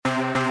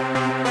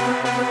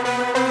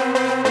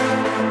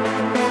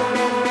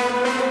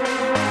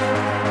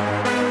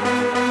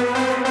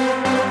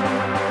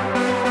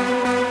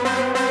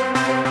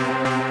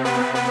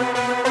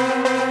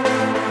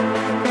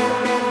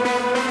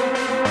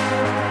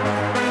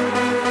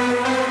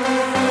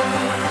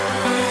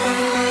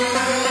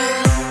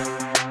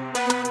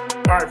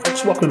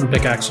Welcome to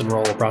Pickaxe and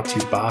Roll, brought to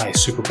you by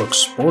Superbook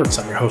Sports.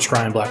 I'm your host,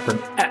 Ryan Blackburn,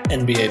 at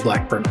NBA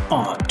Blackburn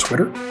on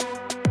Twitter.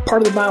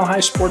 Part of the Mile High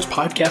Sports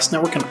Podcast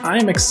Network, and I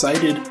am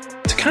excited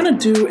to kind of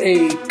do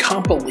a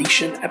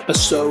compilation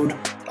episode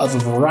of a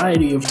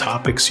variety of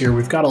topics here.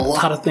 We've got a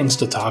lot of things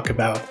to talk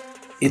about.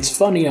 It's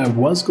funny, I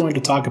was going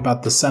to talk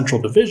about the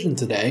Central Division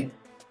today,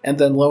 and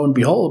then lo and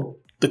behold,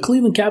 the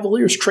Cleveland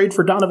Cavaliers trade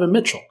for Donovan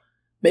Mitchell,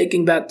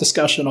 making that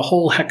discussion a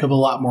whole heck of a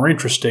lot more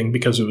interesting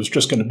because it was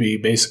just going to be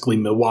basically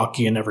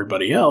Milwaukee and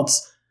everybody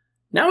else.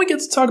 Now we get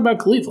to talk about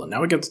Cleveland.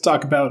 Now we get to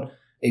talk about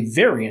a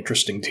very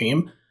interesting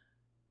team.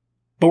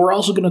 But we're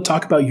also going to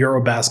talk about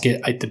EuroBasket.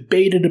 I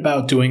debated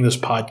about doing this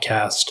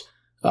podcast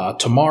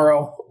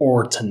tomorrow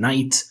or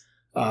tonight,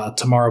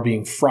 tomorrow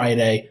being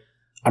Friday.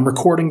 I'm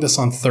recording this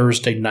on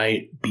Thursday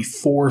night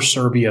before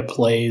Serbia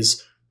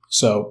plays.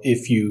 So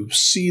if you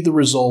see the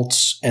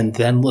results and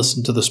then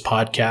listen to this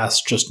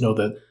podcast, just know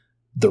that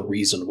the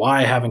reason why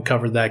I haven't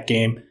covered that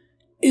game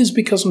is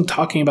because I'm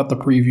talking about the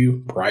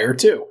preview prior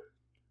to.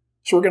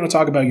 So we're going to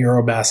talk about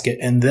EuroBasket,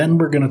 and then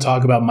we're going to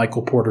talk about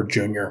Michael Porter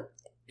Jr.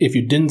 If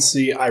you didn't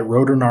see, I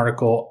wrote an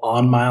article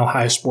on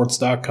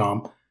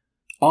milehighsports.com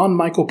on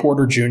Michael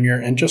Porter Jr.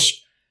 and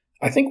just,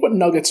 I think what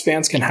Nuggets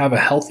fans can have a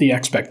healthy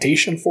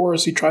expectation for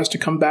as he tries to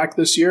come back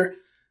this year.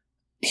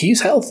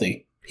 He's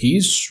healthy.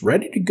 He's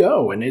ready to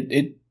go, and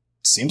it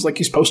seems like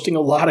he's posting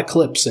a lot of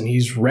clips, and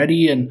he's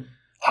ready and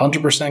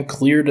 100%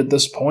 cleared at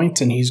this point,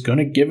 and he's going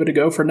to give it a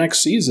go for next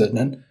season.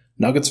 And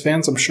Nuggets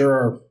fans, I'm sure,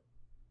 are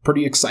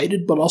pretty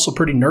excited, but also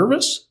pretty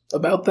nervous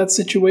about that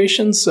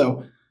situation.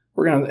 So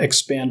we're going to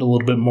expand a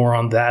little bit more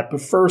on that.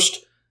 But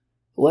first,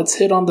 let's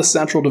hit on the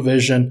Central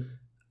Division.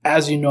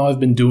 As you know,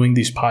 I've been doing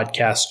these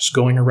podcasts,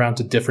 going around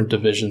to different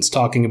divisions,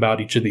 talking about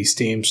each of these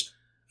teams.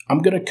 I'm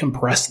going to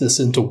compress this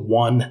into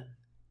one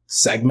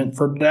segment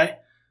for today,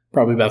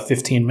 probably about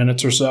 15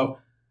 minutes or so.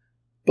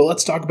 But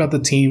let's talk about the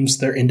teams,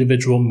 their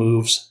individual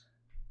moves.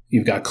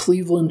 You've got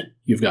Cleveland,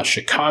 you've got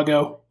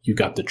Chicago, you've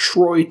got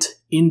Detroit,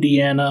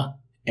 Indiana,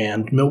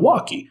 and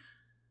Milwaukee.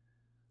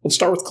 Let's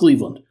start with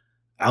Cleveland.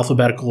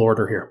 Alphabetical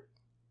order here.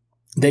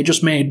 They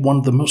just made one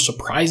of the most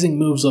surprising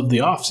moves of the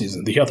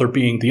offseason, the other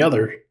being the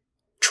other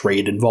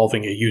trade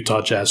involving a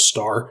Utah Jazz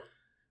star,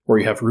 where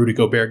you have Rudy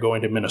Gobert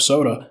going to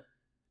Minnesota.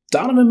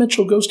 Donovan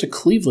Mitchell goes to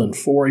Cleveland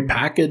for a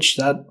package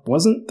that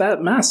wasn't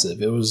that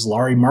massive. It was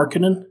Lauri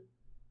Markkanen,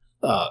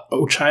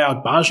 Ochai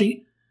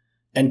Agbaji,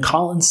 and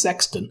Colin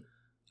Sexton,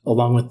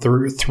 along with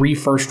three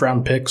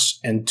first-round picks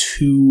and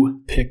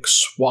 2 pick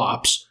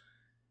swaps.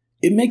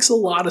 It makes a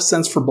lot of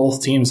sense for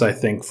both teams, I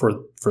think,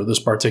 for this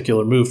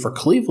particular move. For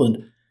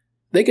Cleveland,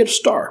 they get a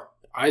star.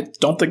 I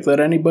don't think that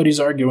anybody's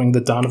arguing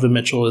that Donovan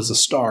Mitchell is a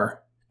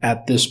star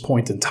at this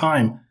point in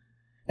time.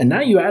 And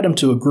now you add him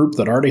to a group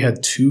that already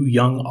had 2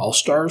 young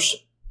all-stars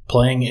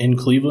playing in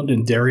Cleveland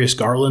in Darius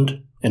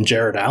Garland and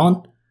Jared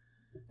Allen.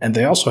 And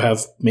they also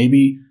have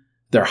maybe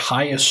their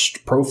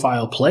highest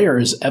profile player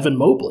is Evan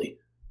Mobley,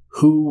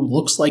 who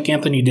looks like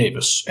Anthony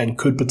Davis and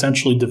could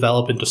potentially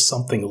develop into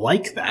something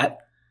like that.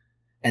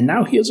 And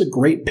now he has a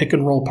great pick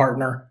and roll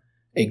partner,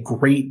 a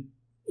great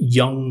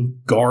young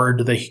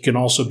guard that he can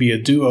also be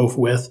a duo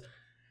with.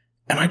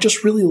 And I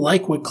just really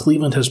like what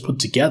Cleveland has put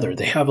together.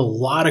 They have a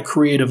lot of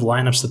creative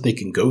lineups that they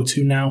can go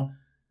to now.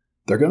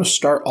 They're going to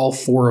start all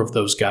 4 of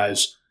those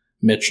guys,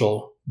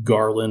 Mitchell,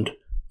 Garland,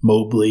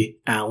 Mobley,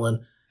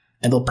 Allen.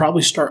 And they'll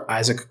probably start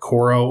Isaac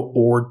Okoro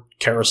or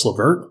Karis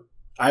LeVert,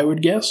 I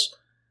would guess.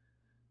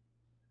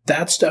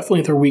 That's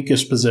definitely their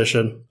weakest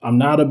position. I'm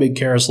not a big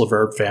Karis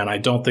LeVert fan. I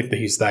don't think that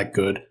he's that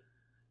good.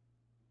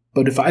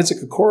 But if Isaac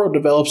Okoro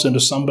develops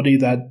into somebody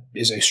that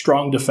is a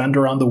strong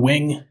defender on the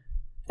wing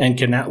and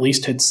can at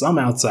least hit some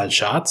outside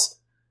shots,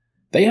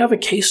 they have a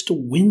case to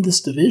win this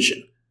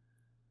division.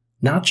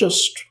 Not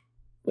just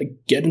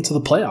get into the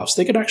playoffs.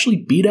 They could actually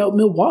beat out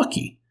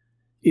Milwaukee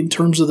in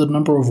terms of the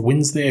number of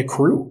wins they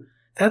accrue.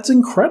 That's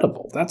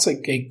incredible. That's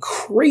a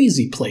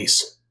crazy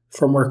place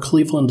from where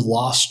Cleveland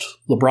lost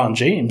LeBron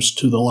James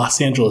to the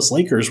Los Angeles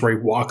Lakers, where he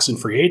walks in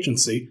free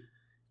agency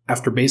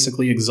after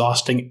basically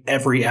exhausting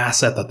every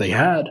asset that they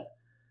had.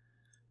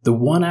 The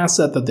one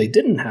asset that they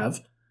didn't have,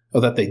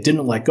 or that they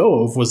didn't let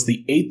go of, was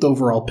the 8th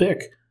overall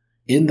pick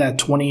in that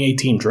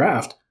 2018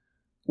 draft,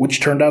 which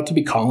turned out to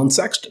be Colin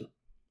Sexton.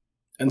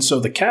 And so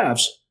the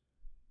Cavs,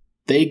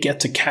 they get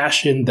to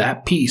cash in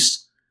that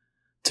piece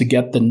to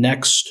get the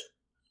next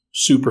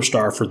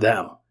superstar for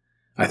them.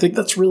 I think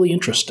that's really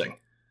interesting.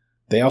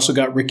 They also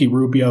got Ricky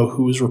Rubio,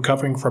 who is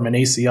recovering from an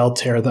ACL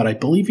tear that I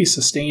believe he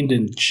sustained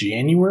in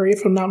January,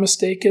 if I'm not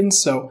mistaken.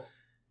 So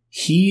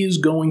he is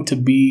going to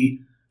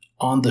be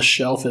on the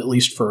shelf at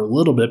least for a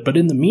little bit. But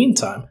in the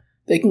meantime,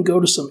 they can go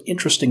to some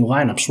interesting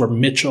lineups where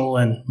Mitchell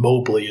and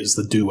Mobley is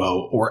the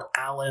duo, or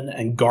Allen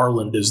and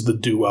Garland is the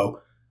duo.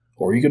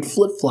 Or you could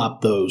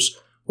flip-flop those,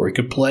 or you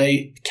could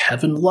play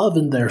Kevin Love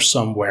in there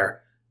somewhere.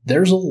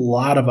 There's a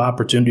lot of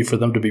opportunity for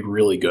them to be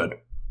really good.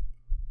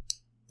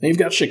 Then you've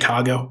got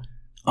Chicago,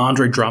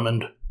 Andre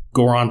Drummond,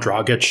 Goran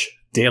Dragic,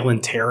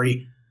 Dalen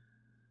Terry.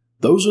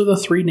 Those are the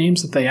 3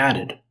 names that they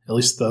added, at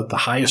least the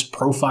highest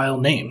profile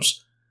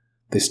names.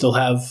 They still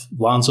have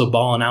Lonzo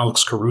Ball and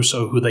Alex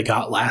Caruso, who they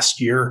got last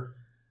year.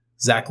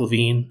 Zach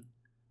LaVine,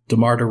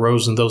 DeMar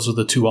DeRozan, those are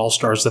the two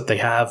all-stars that they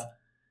have.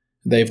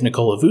 They have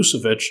Nikola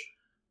Vucevic,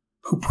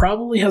 who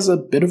probably has a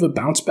bit of a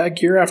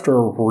bounce-back year after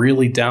a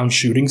really down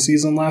shooting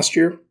season last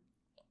year.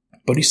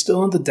 But he's still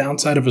on the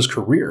downside of his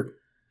career.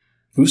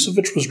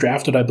 Vucevic was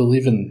drafted, I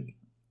believe, in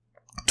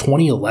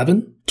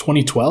 2011,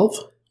 2012,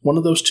 one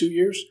of those 2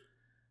 years.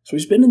 So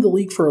he's been in the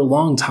league for a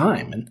long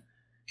time, and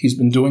he's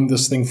been doing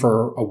this thing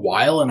for a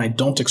while, and I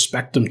don't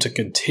expect him to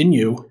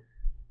continue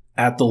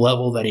at the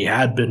level that he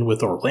had been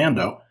with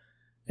Orlando.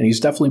 And he's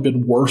definitely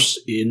been worse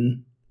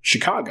in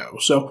Chicago.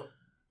 So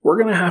we're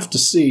going to have to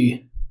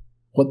see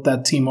what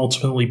that team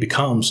ultimately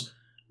becomes.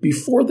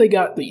 Before they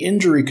got the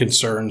injury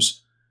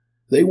concerns,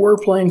 they were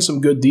playing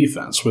some good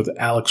defense with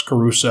Alex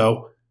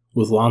Caruso,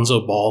 with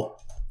Lonzo Ball.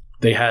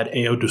 They had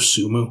Ayo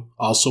Dosunmu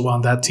also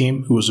on that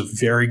team, who was a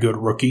very good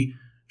rookie,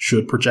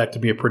 should project to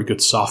be a pretty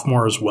good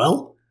sophomore as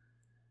well.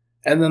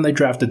 And then they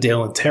drafted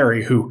Dalen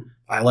Terry, who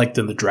I liked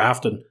in the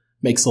draft and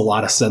makes a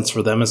lot of sense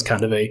for them as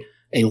kind of a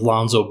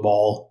Lonzo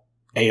Ball,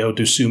 Ayo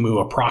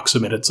Dosunmu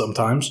approximated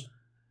sometimes.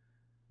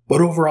 But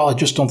overall, I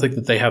just don't think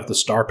that they have the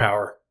star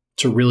power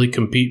to really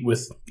compete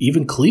with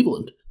even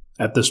Cleveland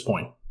at this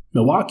point.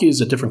 Milwaukee is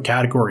a different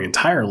category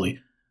entirely,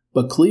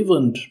 but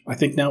Cleveland, I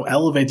think, now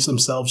elevates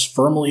themselves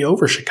firmly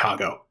over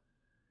Chicago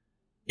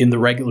in the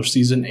regular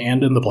season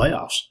and in the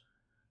playoffs.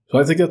 So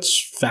I think that's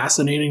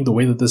fascinating the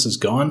way that this has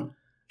gone.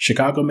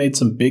 Chicago made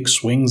some big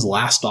swings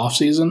last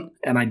offseason,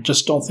 and I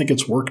just don't think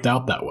it's worked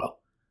out that well.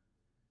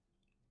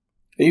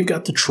 And you've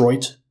got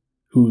Detroit,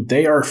 who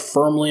they are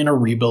firmly in a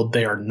rebuild.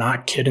 They are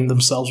not kidding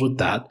themselves with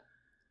that.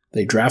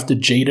 They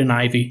drafted Jaden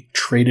Ivey,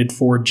 traded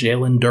for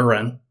Jalen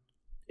Duren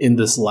in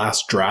this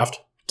last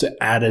draft to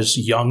add as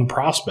young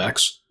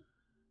prospects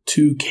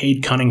to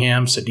Cade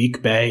Cunningham,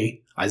 Sadiq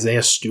Bey,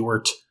 Isaiah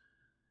Stewart.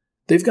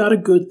 They've got a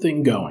good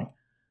thing going.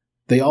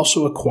 They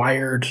also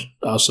acquired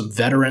some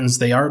veterans.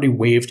 They already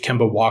waived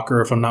Kemba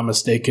Walker, if I'm not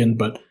mistaken,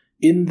 but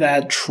in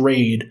that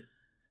trade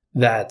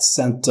that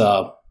sent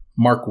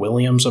Mark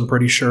Williams, I'm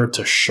pretty sure,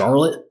 to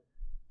Charlotte,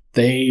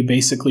 they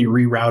basically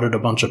rerouted a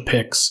bunch of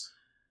picks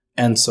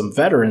and some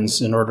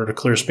veterans in order to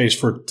clear space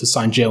to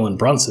sign Jalen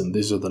Brunson.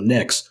 These are the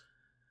Knicks.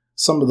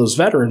 Some of those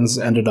veterans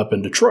ended up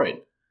in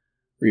Detroit,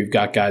 where you've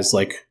got guys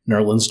like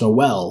Nerlens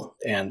Noel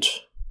and,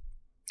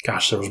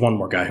 gosh, there was one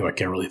more guy who I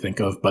can't really think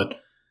of, but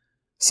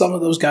some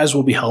of those guys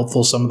will be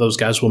helpful, some of those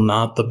guys will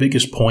not. The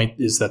biggest point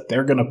is that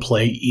they're going to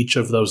play each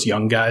of those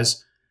young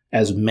guys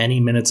as many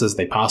minutes as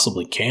they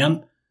possibly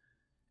can.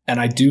 And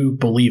I do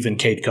believe in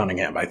Cade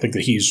Cunningham. I think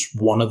that he's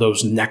one of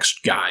those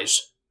next guys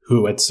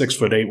who at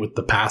 6'8" with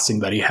the passing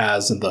that he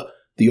has and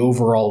the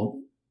overall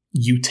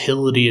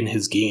utility in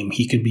his game,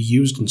 he can be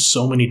used in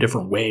so many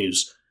different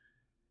ways.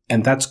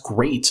 And that's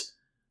great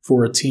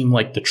for a team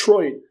like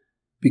Detroit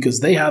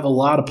because they have a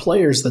lot of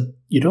players that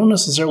you don't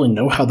necessarily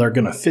know how they're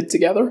going to fit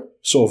together.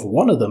 So if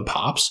one of them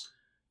pops,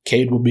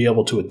 Cade will be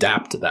able to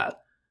adapt to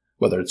that.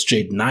 Whether it's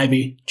Jaden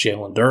Ivey,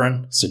 Jalen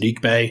Duren,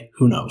 Sadiq Bey,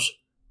 who knows?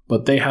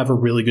 But they have a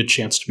really good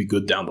chance to be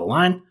good down the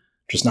line,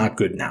 just not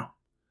good now.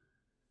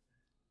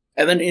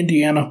 And then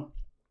Indiana,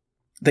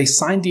 they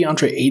signed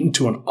DeAndre Ayton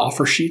to an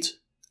offer sheet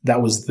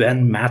that was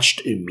then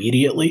matched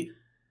immediately.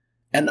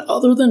 And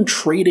other than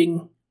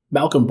trading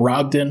Malcolm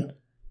Brogdon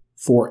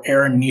for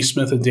Aaron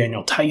Nesmith and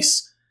Daniel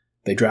Tice,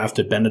 they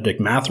drafted Benedict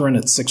Mathurin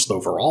at 6th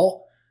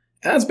overall.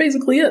 And that's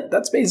basically it.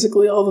 That's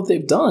basically all that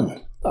they've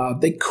done.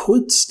 They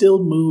could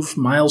still move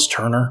Miles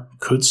Turner,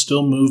 could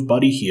still move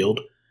Buddy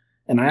Hield,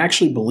 and I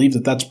actually believe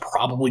that that's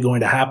probably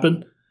going to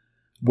happen.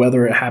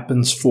 Whether it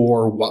happens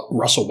for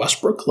Russell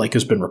Westbrook, like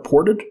has been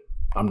reported,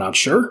 I'm not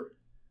sure.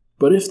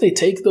 But if they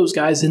take those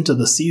guys into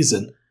the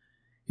season,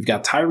 you've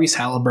got Tyrese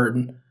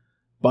Halliburton,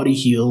 Buddy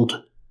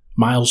Hield,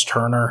 Miles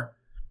Turner,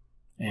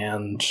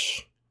 and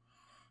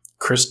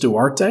Chris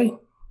Duarte.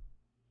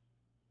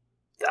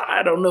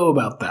 I don't know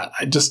about that.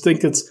 I just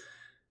think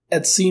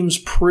it seems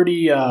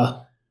pretty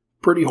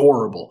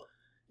horrible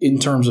in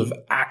terms of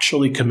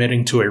actually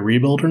committing to a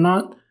rebuild or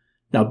not.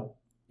 Now,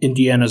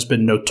 Indiana's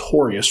been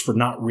notorious for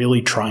not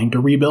really trying to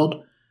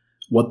rebuild.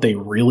 What they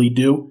really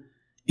do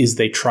is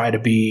they try to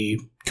be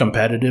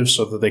competitive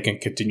so that they can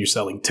continue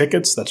selling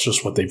tickets. That's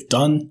just what they've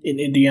done in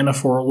Indiana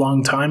for a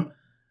long time.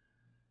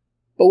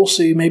 But we'll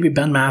see. Maybe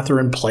Ben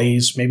Mathurin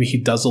plays. Maybe he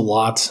does a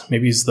lot.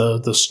 Maybe he's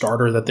the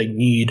starter that they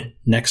need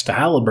next to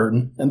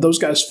Halliburton. And those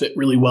guys fit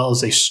really well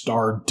as a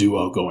star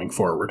duo going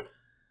forward.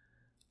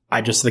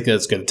 I just think that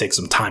it's going to take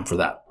some time for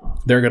that.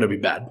 They're going to be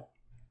bad.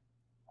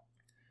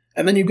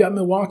 And then you've got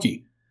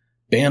Milwaukee.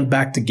 Band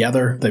back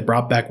together. They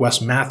brought back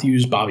Wes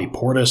Matthews, Bobby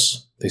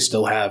Portis. They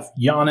still have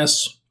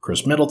Giannis,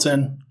 Chris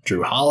Middleton,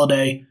 Drew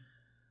Holiday.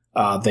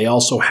 They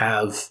also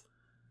have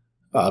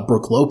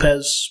Brooke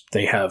Lopez.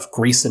 They have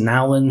Grayson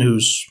Allen,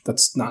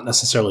 that's not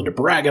necessarily to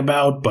brag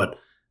about, but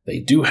they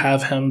do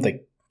have him.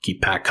 They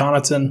keep Pat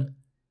Connaughton.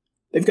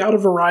 They've got a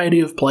variety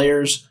of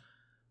players.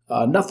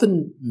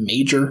 Nothing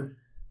major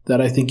that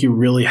I think you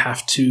really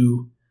have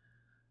to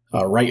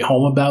write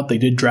home about. They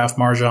did draft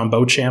Marjon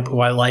Beauchamp, who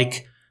I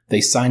like.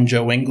 They signed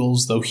Joe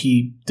Ingles, though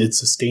he did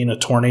sustain a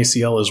torn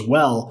ACL as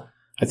well.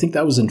 I think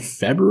that was in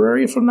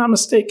February, if I'm not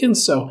mistaken,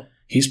 so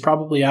he's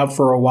probably out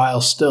for a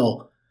while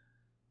still.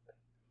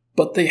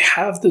 But they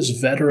have this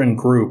veteran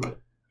group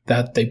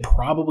that they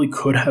probably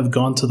could have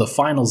gone to the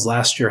finals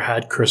last year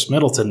had Chris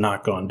Middleton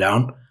not gone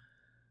down.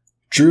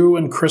 Drew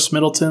and Chris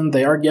Middleton,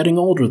 they are getting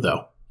older,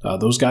 though.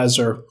 Those guys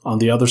are on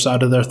the other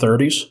side of their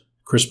 30s.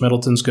 Chris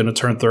Middleton's going to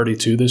turn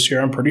 32 this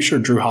year. I'm pretty sure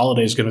Drew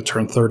Holiday's going to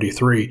turn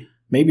 33,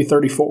 maybe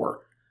 34.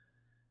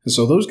 And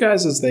so those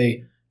guys, as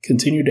they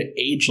continue to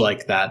age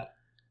like that,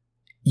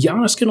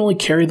 Giannis can only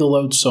carry the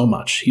load so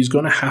much. He's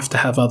going to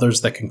have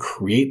others that can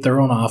create their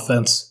own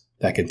offense,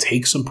 that can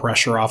take some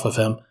pressure off of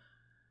him.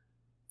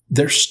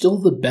 They're still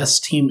the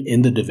best team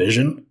in the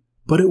division,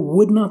 but it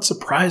would not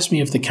surprise me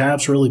if the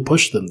Cavs really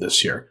pushed them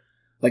this year.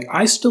 Like,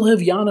 I still have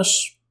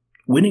Giannis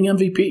winning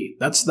MVP.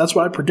 That's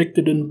what I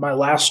predicted in my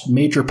last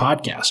major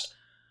podcast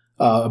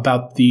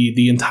about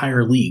the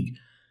entire league.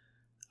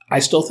 I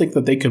still think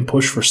that they can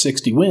push for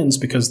 60 wins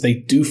because they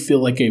do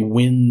feel like a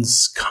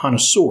wins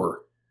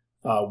connoisseur,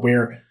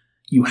 where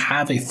you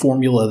have a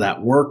formula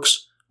that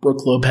works.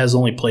 Brook Lopez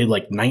only played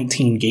like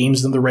 19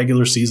 games in the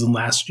regular season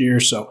last year,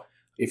 so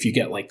if you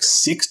get like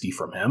 60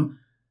 from him,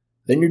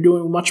 then you're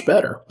doing much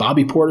better.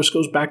 Bobby Portis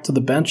goes back to the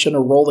bench in a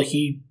role that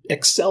he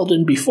excelled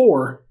in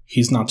before.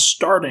 He's not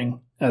starting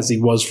as he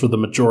was for the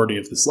majority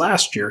of this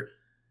last year,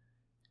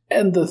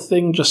 and the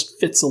thing just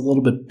fits a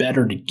little bit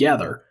better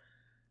together.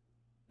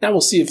 Now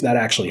we'll see if that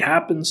actually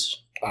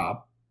happens,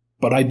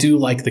 but I do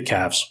like the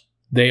Cavs.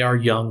 They are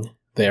young.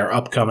 They are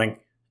upcoming.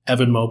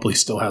 Evan Mobley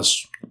still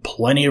has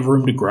plenty of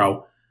room to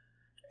grow.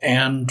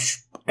 And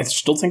I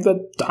still think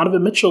that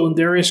Donovan Mitchell and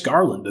Darius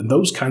Garland and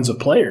those kinds of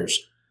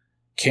players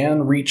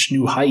can reach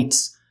new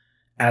heights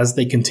as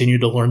they continue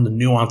to learn the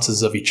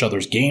nuances of each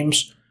other's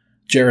games.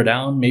 Jared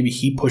Allen, maybe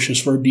he pushes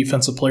for a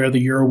Defensive Player of the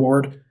Year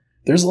award.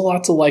 There's a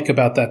lot to like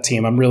about that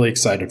team. I'm really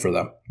excited for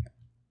them.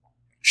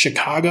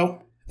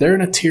 Chicago, they're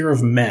in a tier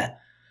of meh.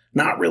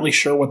 Not really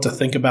sure what to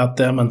think about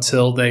them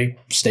until they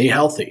stay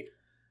healthy.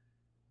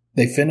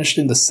 They finished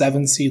in the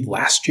 7th seed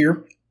last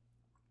year.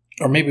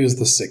 Or maybe it was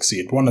the 6th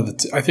seed.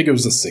 I think it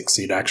was the 6th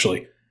seed,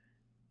 actually.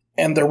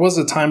 And there was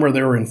a time where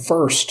they were in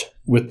first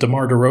with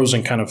DeMar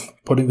DeRozan kind of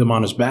putting them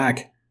on his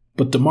back.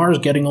 But DeMar's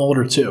getting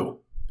older, too.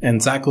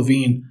 And Zach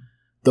LaVine,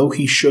 though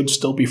he should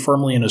still be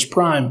firmly in his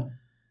prime,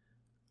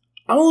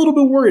 I'm a little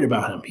bit worried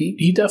about him.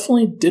 He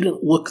definitely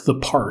didn't look the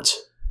part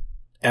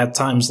at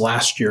times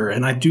last year.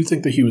 And I do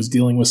think that he was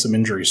dealing with some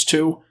injuries,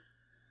 too.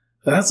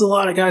 That's a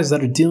lot of guys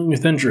that are dealing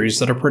with injuries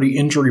that are pretty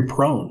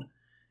injury-prone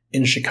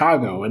in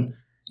Chicago. And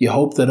you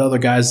hope that other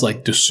guys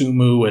like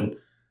Dosunmu and,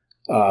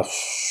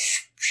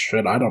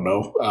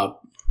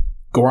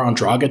 Goran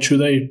Dragic, who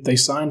they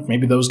signed,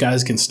 maybe those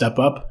guys can step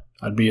up.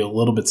 I'd be a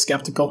little bit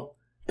skeptical.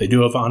 They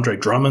do have Andre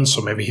Drummond,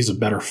 so maybe he's a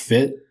better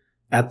fit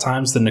at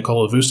times than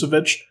Nikola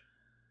Vucevic.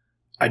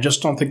 I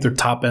just don't think their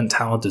top-end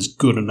talent is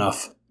good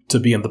enough to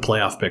be in the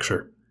playoff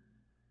picture.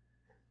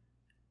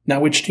 Now,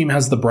 which team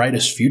has the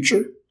brightest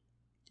future?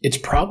 It's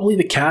probably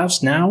the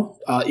Cavs now.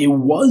 It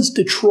was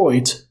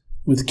Detroit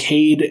with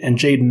Cade and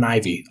Jaden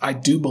Ivey. I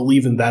do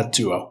believe in that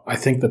duo. I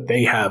think that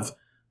they have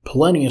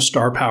plenty of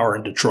star power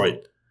in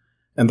Detroit,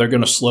 and they're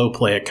going to slow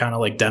play it kind of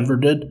like Denver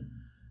did.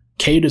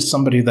 Cade is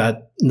somebody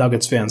that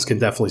Nuggets fans can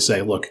definitely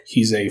say, look,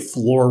 he's a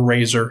floor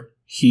raiser.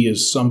 He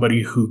is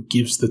somebody who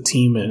gives the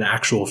team an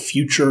actual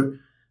future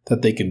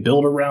that they can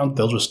build around.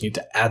 They'll just need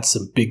to add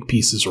some big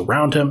pieces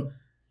around him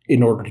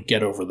in order to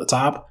get over the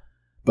top.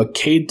 But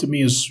Cade, to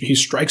me, he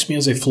strikes me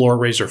as a floor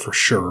raiser for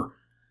sure.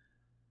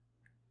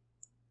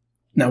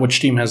 Now, which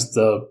team has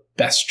the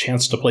best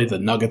chance to play the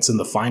Nuggets in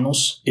the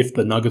finals if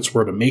the Nuggets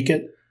were to make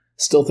it?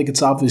 Still think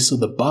it's obviously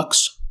the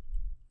Bucks,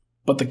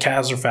 but the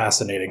Cavs are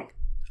fascinating.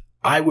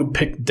 I would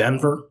pick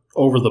Denver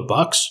over the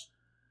Bucks.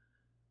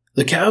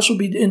 The Cavs would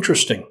be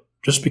interesting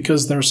just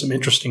because there are some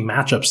interesting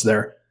matchups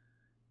there.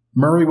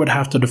 Murray would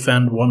have to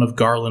defend one of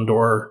Garland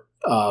or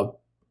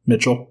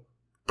Mitchell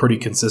pretty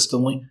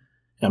consistently.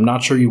 I'm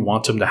not sure you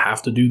want him to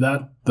have to do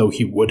that, though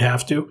he would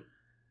have to.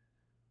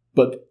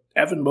 But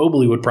Evan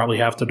Mobley would probably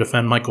have to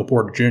defend Michael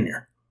Porter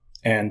Jr.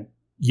 And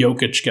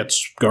Jokic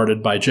gets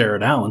guarded by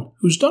Jared Allen,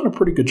 who's done a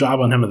pretty good job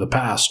on him in the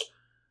past.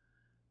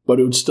 But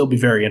it would still be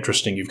very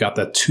interesting. You've got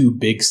that too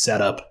big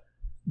setup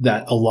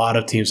that a lot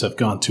of teams have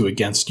gone to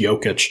against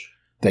Jokic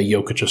that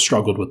Jokic has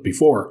struggled with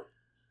before.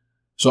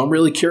 So I'm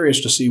really curious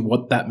to see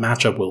what that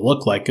matchup will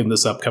look like in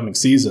this upcoming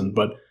season.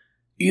 But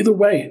either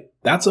way,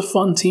 that's a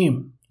fun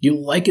team. You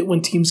like it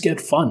when teams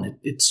get fun.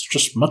 It's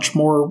just much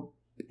more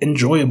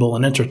enjoyable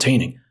and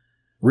entertaining.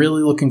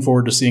 Really looking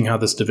forward to seeing how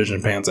this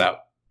division pans out.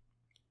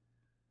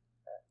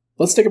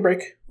 Let's take a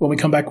break. When we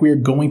come back, we are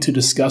going to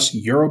discuss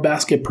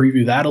EuroBasket,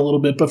 preview that a little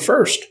bit. But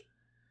first,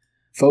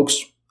 folks,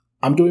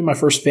 I'm doing my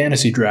first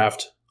fantasy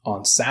draft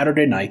on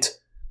Saturday night.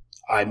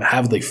 I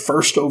have the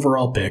first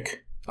overall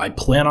pick. I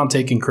plan on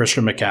taking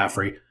Christian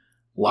McCaffrey.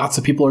 Lots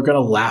of people are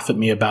going to laugh at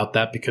me about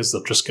that because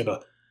they're just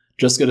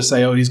gonna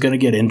say, oh, he's going to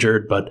get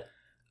injured. But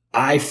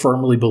I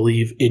firmly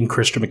believe in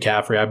Christian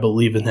McCaffrey. I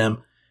believe in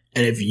him.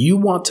 And if you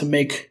want to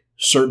make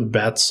certain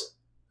bets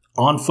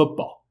on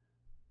football,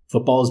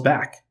 football is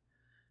back.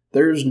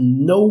 There's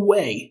no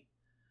way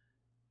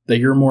that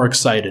you're more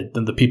excited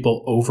than the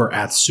people over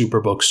at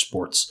Superbook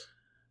Sports.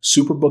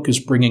 Superbook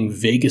is bringing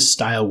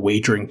Vegas-style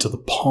wagering to the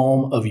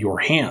palm of your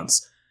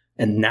hands.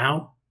 And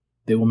now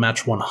they will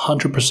match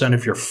 100%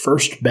 of your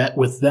first bet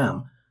with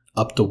them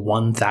up to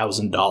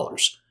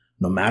 $1,000,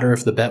 no matter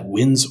if the bet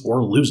wins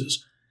or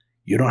loses.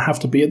 You don't have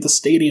to be at the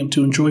stadium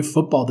to enjoy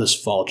football this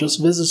fall. Just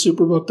visit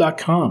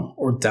Superbook.com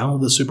or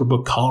download the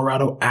Superbook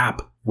Colorado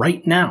app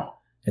right now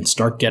and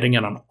start getting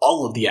in on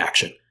all of the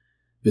action.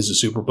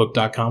 Visit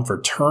Superbook.com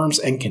for terms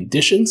and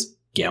conditions.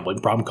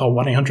 Gambling problem? Call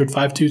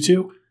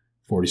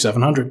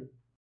 1-800-522-4700.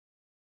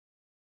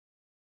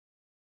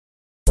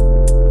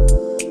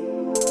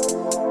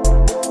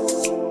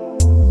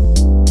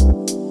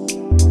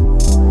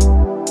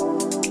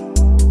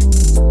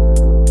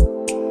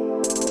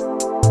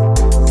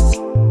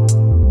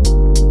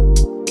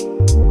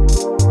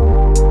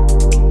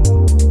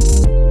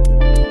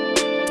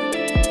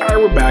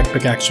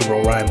 Pickaxe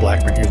Roll, Ryan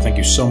Blackburn here. Thank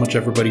you so much,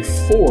 everybody,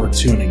 for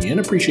tuning in.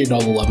 Appreciate all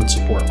the love and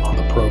support on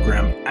the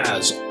program,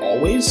 as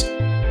always.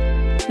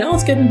 Now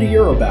let's get into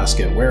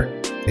EuroBasket, where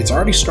it's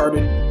already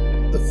started.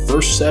 The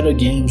first set of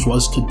games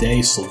was today.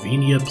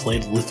 Slovenia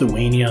played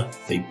Lithuania.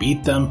 They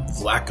beat them.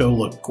 Vlatko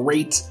looked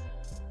great.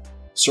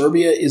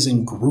 Serbia is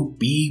in Group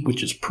B,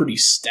 which is pretty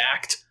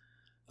stacked.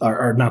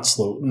 Not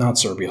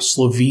Serbia.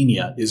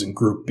 Slovenia is in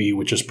Group B,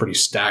 which is pretty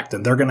stacked,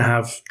 and they're going to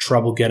have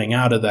trouble getting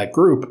out of that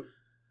group.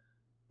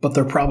 But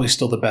they're probably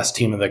still the best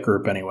team in that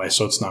group anyway,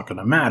 so it's not going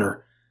to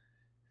matter.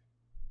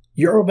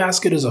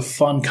 EuroBasket is a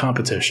fun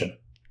competition.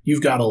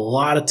 You've got a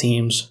lot of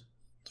teams,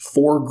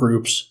 4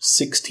 groups,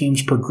 6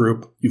 teams per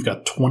group. You've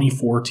got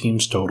 24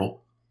 teams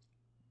total.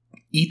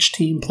 Each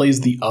team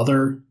plays the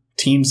other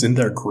teams in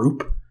their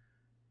group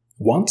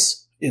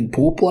once in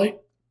pool play.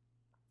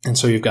 And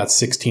so you've got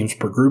 6 teams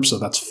per group, so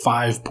that's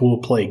 5 pool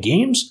play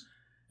games.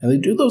 And they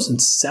do those in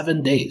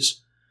 7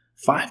 days.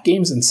 5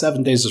 games in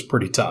 7 days is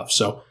pretty tough,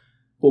 so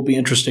will be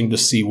interesting to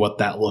see what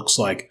that looks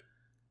like.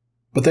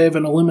 But they have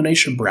an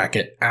elimination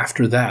bracket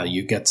after that.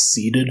 You get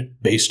seeded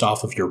based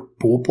off of your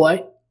pool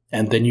play,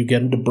 and then you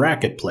get into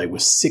bracket play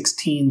with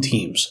 16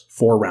 teams,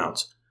 4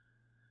 rounds.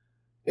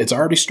 It's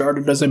already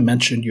started, as I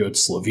mentioned. You had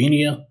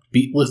Slovenia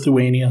beat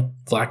Lithuania.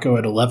 Vlatko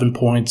had 11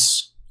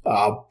 points.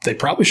 They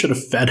probably should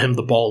have fed him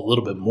the ball a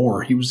little bit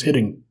more. He was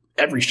hitting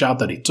every shot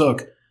that he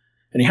took,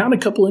 and he had a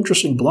couple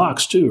interesting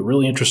blocks too.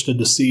 Really interested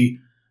to see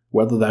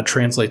whether that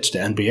translates to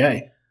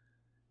NBA.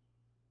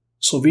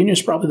 Slovenia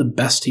is probably the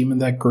best team in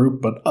that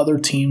group, but other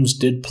teams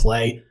did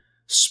play.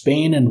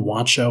 Spain and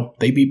Wancho,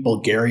 they beat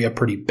Bulgaria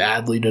pretty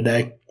badly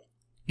today.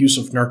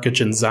 Yusuf Nurkic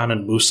and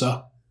Zanan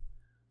Musa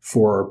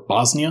for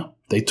Bosnia,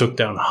 they took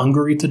down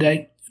Hungary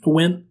today in a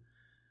win.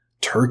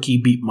 Turkey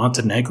beat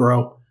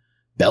Montenegro.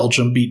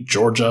 Belgium beat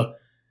Georgia.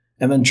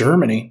 And then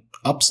Germany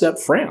upset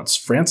France.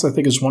 France, I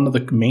think, is one of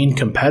the main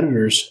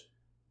competitors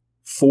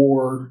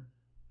for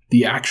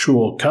the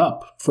actual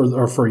cup, for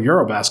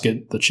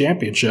EuroBasket, the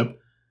championship.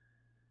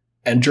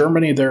 And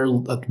Germany, they're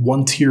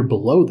one tier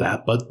below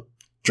that, but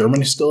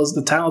Germany still has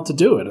the talent to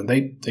do it, and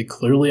they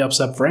clearly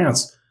upset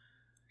France.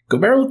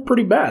 Gobert looked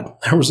pretty bad.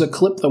 There was a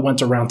clip that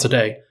went around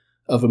today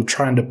of him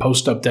trying to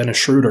post up Dennis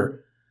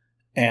Schroeder,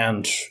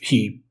 and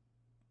he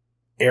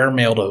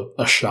airmailed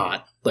a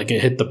shot. Like,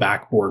 it hit the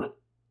backboard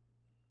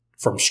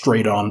from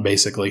straight on,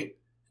 basically,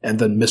 and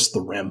then missed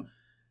the rim.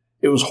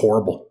 It was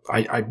horrible.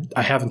 I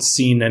haven't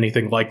seen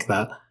anything like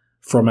that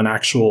from an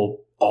actual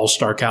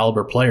all-star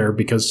caliber player,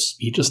 because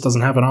he just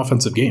doesn't have an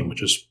offensive game,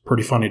 which is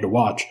pretty funny to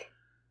watch.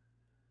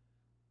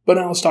 But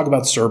now let's talk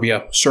about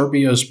Serbia.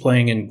 Serbia is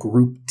playing in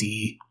Group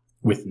D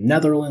with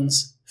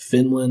Netherlands,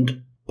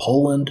 Finland,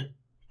 Poland,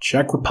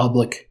 Czech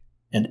Republic,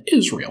 and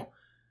Israel.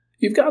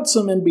 You've got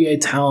some NBA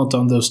talent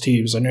on those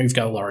teams. I know you've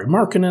got Lauri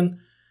Markkanen.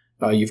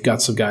 You've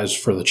got some guys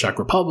for the Czech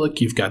Republic.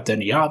 You've got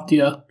Deni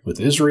Avdija with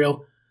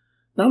Israel.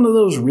 None of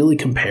those really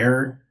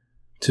compare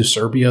to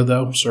Serbia,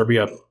 though.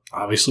 Serbia,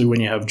 obviously, when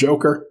you have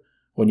Joker,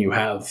 when you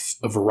have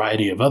a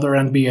variety of other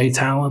NBA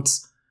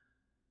talents,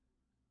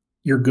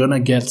 you're going to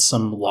get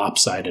some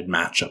lopsided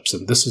matchups.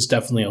 And this is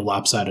definitely a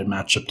lopsided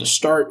matchup to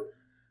start.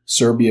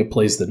 Serbia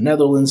plays the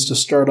Netherlands to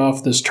start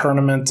off this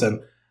tournament, and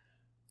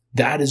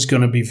that is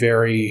going to be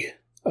very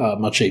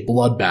much a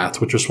bloodbath,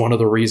 which is one of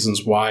the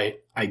reasons why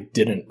I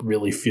didn't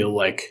really feel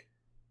like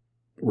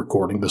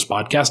recording this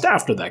podcast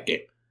after that game.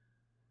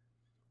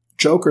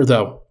 Joker,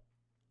 though,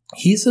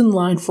 he's in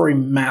line for a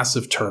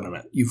massive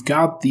tournament. You've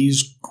got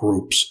these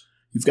groups.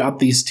 You've got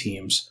these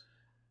teams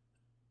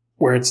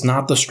where it's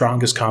not the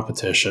strongest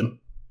competition.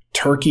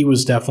 Turkey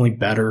was definitely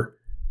better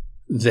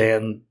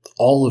than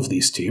all of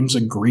these teams,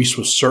 and Greece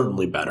was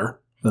certainly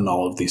better than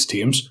all of these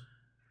teams.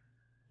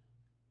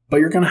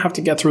 But you're going to have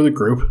to get through the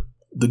group.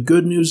 The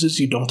good news is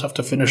you don't have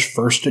to finish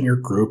first in your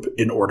group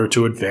in order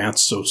to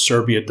advance, so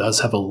Serbia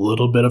does have a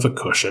little bit of a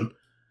cushion.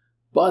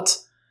 But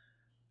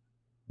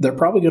they're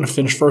probably going to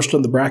finish first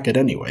in the bracket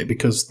anyway,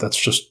 because that's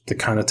just the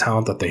kind of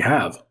talent that they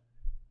have.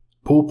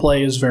 Pool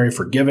play is very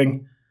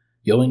forgiving.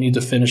 You only need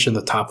to finish in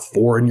the top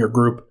 4 in your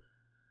group.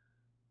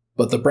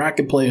 But the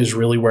bracket play is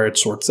really where it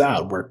sorts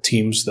out, where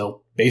teams,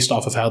 based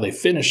off of how they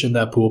finish in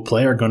that pool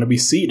play, are going to be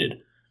seeded.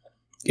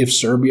 If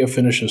Serbia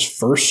finishes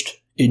first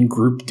in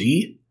Group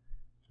D,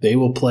 they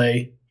will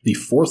play the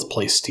 4th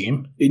place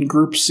team in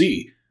Group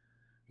C,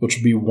 which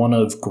would be one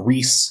of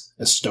Greece,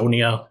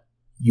 Estonia,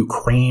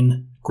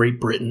 Ukraine, Great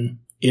Britain,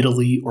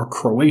 Italy, or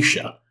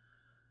Croatia.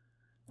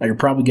 Now, you're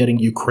probably getting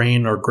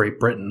Ukraine or Great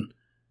Britain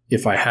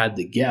if I had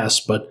to guess,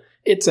 but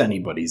it's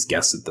anybody's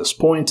guess at this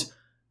point.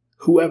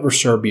 Whoever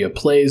Serbia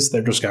plays,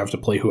 they're just going to have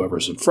to play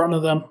whoever's in front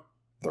of them.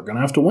 They're going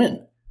to have to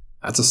win.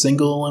 That's a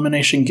single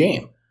elimination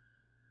game.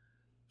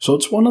 So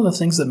it's one of the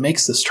things that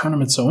makes this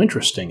tournament so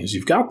interesting is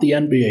you've got the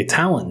NBA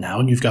talent now,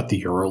 and you've got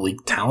the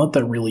EuroLeague talent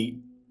that really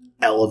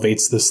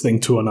elevates this thing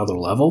to another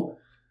level.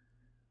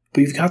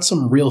 But you've got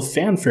some real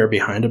fanfare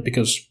behind it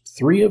because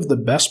 3 of the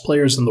best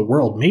players in the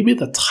world, maybe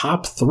the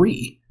top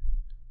 3,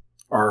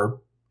 are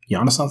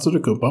Giannis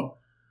Antetokounmpo,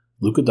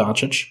 Luka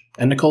Doncic,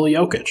 and Nikola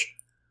Jokić.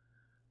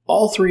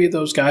 All 3 of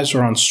those guys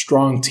are on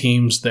strong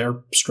teams.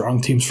 They're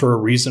strong teams for a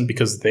reason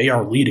because they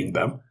are leading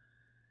them.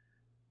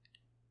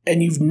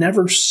 And you've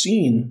never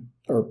seen,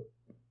 or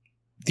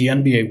the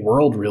NBA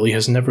world really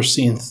has never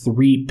seen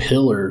 3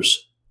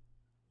 pillars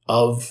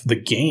of the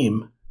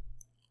game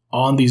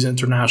on these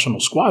international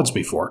squads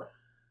before.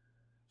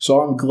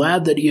 So I'm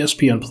glad that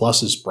ESPN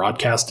Plus is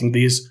broadcasting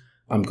these.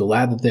 I'm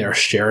glad that they are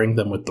sharing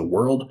them with the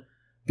world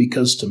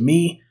because to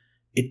me,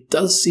 it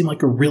does seem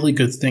like a really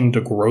good thing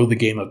to grow the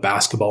game of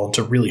basketball and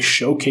to really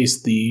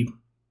showcase the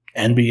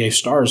NBA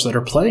stars that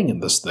are playing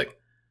in this thing.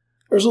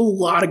 There's a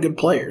lot of good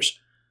players.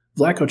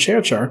 Vlatko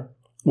Čančar,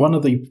 one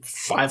of the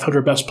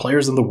 500 best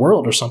players in the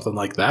world or something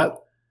like that,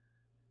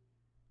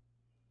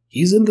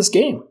 he's in this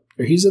game,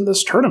 or he's in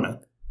this tournament,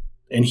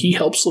 and he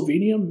helped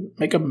Slovenia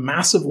make a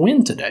massive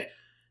win today.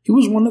 He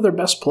was one of their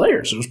best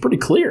players. It was pretty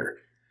clear.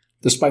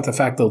 Despite the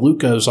fact that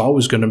Luka is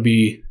always going to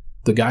be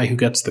the guy who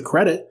gets the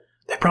credit,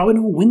 they probably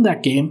don't win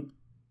that game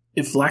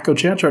if Vlatko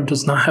Čančar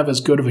does not have as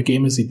good of a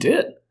game as he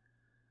did.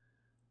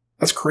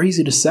 That's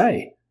crazy to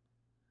say.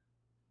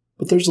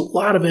 But there's a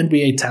lot of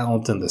NBA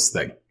talent in this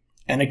thing,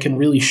 and it can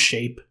really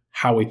shape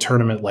how a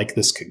tournament like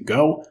this can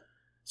go.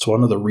 It's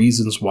one of the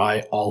reasons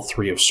why all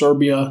 3 of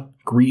Serbia,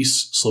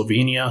 Greece,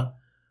 Slovenia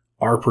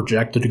are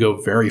projected to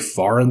go very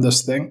far in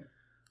this thing.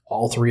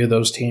 All 3 of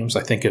those teams,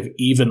 I think, have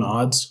even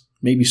odds.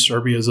 Maybe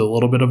Serbia is a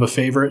little bit of a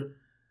favorite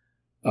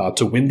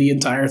to win the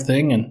entire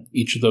thing, and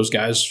each of those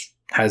guys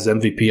has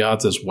MVP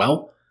odds as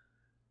well.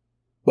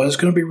 But it's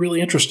going to be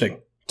really interesting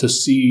to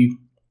see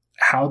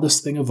how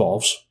this thing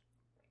evolves,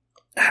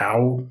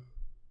 how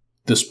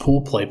this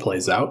pool play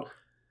plays out,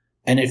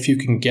 and if you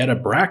can get a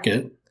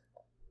bracket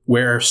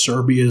where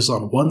Serbia is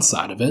on one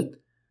side of it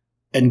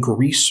and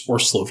Greece or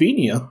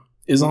Slovenia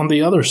is on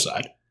the other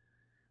side.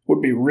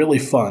 Would be really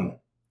fun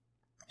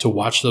to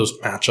watch those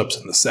matchups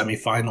in the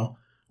semifinal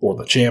or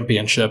the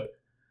championship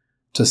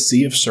to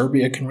see if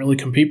Serbia can really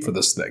compete for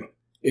this thing.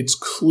 It's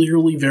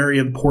clearly very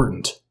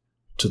important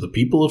to the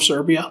people of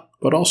Serbia,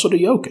 but also to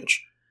Jokić.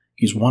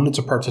 He's wanted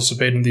to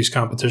participate in these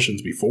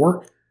competitions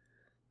before.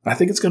 I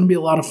think it's going to be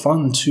a lot of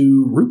fun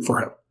to root for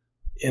him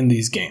in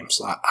these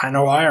games. I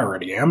know I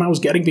already am. I was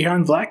getting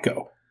behind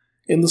Vlatko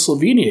in the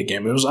Slovenia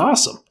game. It was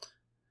awesome.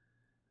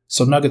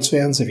 So Nuggets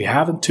fans, if you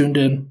haven't tuned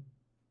in,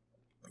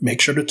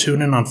 make sure to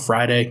tune in on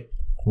Friday,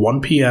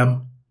 1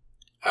 p.m.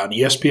 on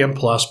ESPN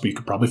Plus, but you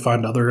could probably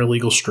find other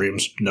illegal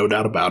streams, no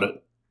doubt about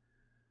it.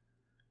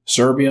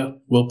 Serbia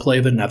will play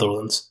the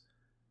Netherlands.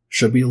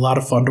 Should be a lot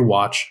of fun to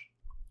watch.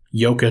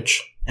 Jokić,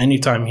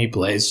 anytime he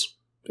plays,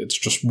 it's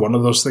just one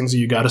of those things that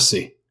you got to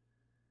see.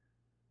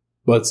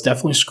 But it's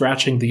definitely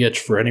scratching the itch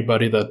for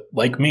anybody that,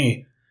 like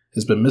me,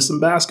 has been missing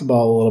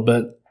basketball a little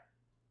bit.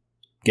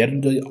 Get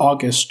into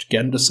August,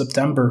 get into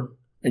September,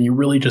 and you're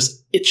really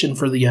just itching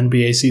for the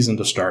NBA season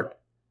to start.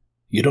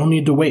 You don't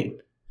need to wait.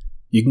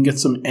 You can get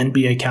some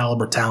NBA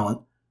caliber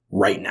talent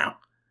right now.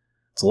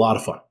 It's a lot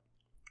of fun.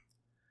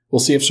 We'll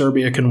see if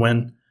Serbia can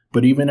win,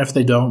 but even if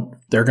they don't,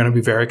 they're going to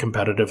be very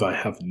competitive, I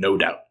have no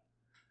doubt.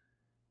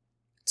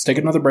 Let's take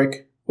another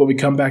break. When we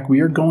come back,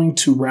 we are going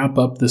to wrap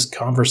up this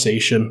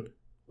conversation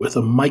with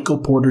a Michael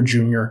Porter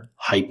Jr.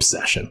 hype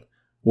session.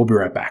 We'll be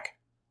right back.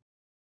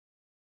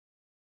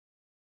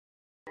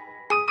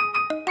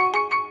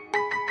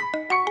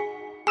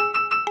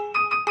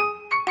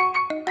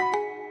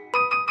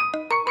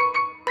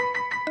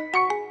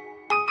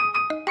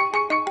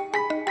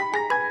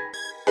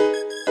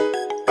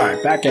 All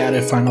right, back at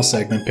it. Final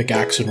segment,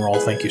 Pickaxe and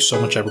Roll. Thank you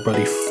so much,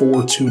 everybody,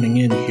 for tuning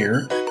in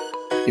here.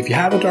 If you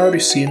haven't already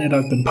seen it,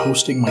 I've been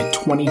posting my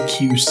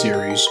 20Q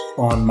series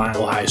on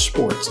Mile High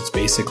Sports. It's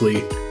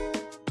basically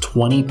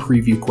 20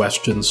 preview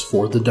questions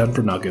for the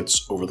Denver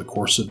Nuggets over the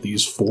course of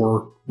these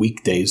 4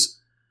 weekdays.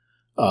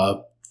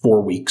 4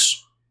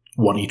 weeks,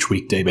 one each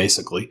weekday,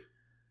 basically.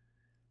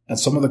 And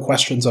some of the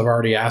questions I've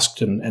already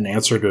asked and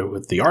answered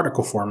with the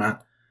article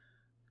format.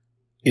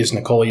 Is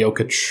Nikola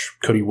Jokić,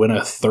 could he win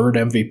a third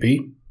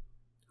MVP?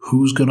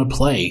 Who's going to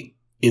play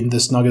in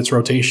this Nuggets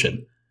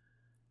rotation?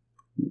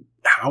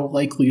 how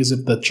likely is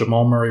it that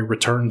Jamal Murray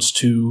returns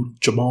to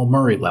Jamal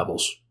Murray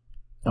levels?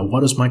 And what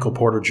does Michael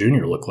Porter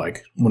Jr. look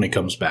like when he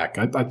comes back?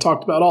 I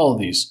talked about all of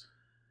these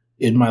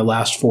in my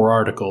last 4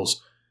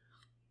 articles.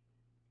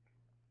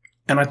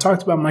 And I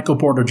talked about Michael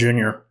Porter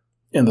Jr.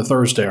 in the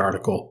Thursday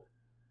article.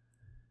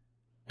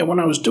 And when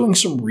I was doing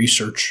some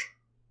research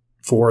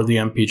for the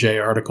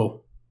MPJ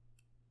article,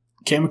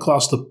 came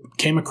across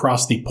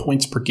the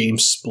points per game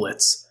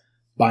splits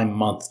by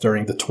month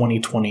during the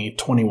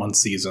 2020-21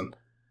 season.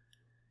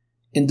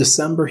 In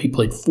December, he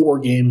played 4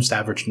 games,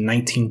 averaged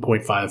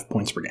 19.5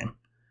 points per game.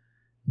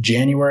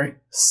 January,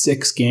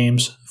 6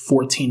 games,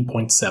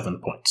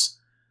 14.7 points.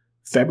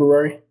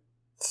 February,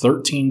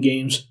 13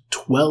 games,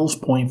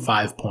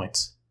 12.5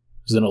 points.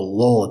 He was in a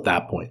lull at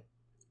that point.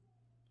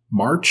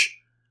 March,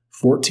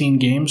 14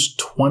 games,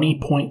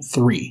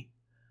 20.3.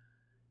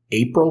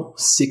 April,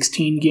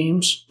 16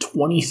 games,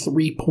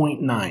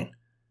 23.9.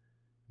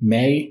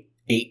 May,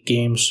 8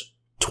 games,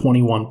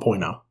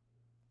 21.0.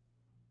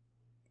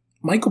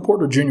 Michael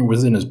Porter Jr.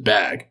 was in his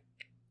bag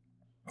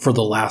for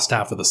the last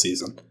half of the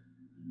season.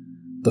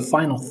 The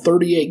final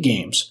 38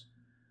 games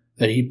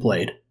that he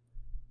played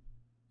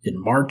in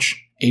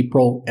March,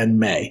 April, and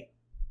May,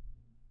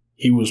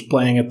 he was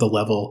playing at the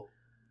level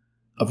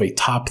of a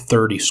top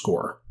 30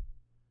 scorer.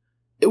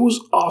 It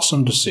was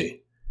awesome to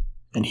see,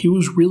 and he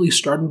was really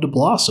starting to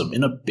blossom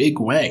in a big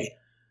way,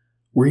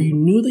 where you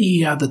knew that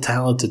he had the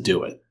talent to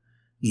do it.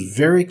 It was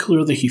very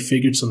clear that he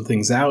figured some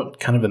things out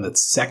kind of in the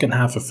second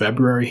half of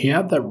February. He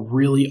had that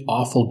really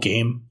awful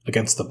game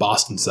against the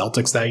Boston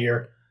Celtics that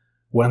year,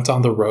 went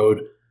on the road,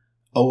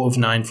 0 of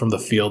 9 from the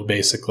field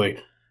basically,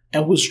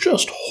 and was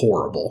just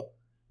horrible.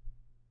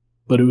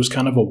 But it was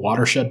kind of a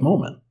watershed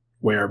moment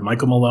where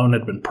Michael Malone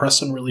had been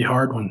pressing really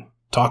hard when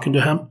talking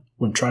to him,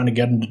 when trying to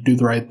get him to do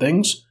the right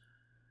things,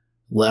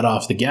 let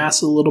off the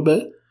gas a little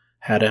bit,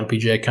 had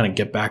MPJ kind of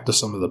get back to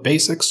some of the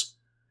basics,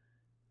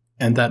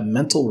 and that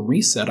mental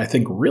reset, I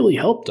think, really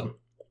helped him.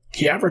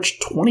 He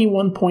averaged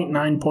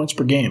 21.9 points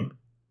per game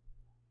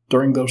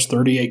during those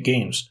 38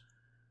 games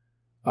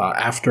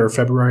after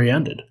February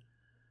ended.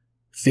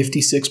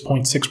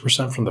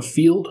 56.6% from the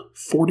field,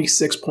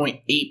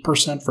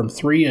 46.8% from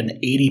 3, and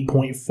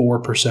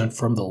 80.4%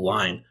 from the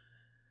line.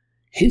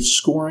 His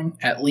scoring,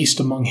 at least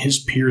among his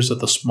peers at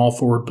the small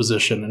forward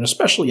position, and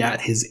especially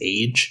at his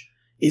age,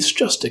 is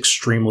just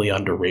extremely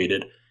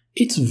underrated.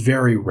 It's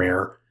very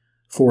rare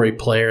for a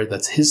player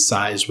that's his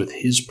size with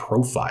his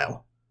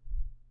profile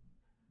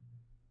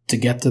to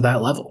get to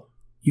that level.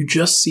 You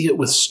just see it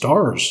with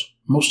stars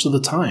most of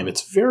the time.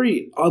 It's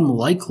very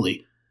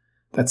unlikely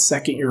that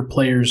second-year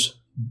players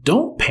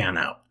don't pan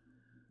out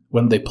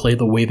when they play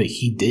the way that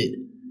he did.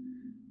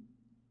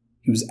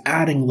 He was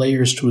adding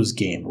layers to his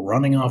game,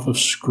 running off of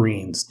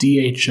screens,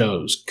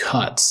 DHOs,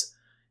 cuts,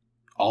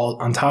 all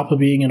on top of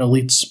being an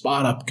elite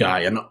spot-up guy,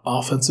 an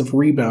offensive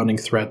rebounding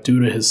threat due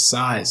to his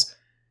size.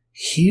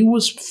 He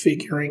was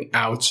figuring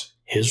out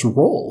his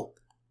role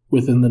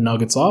within the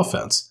Nuggets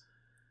offense.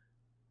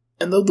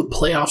 And though the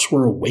playoffs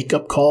were a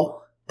wake-up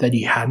call that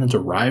he hadn't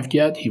arrived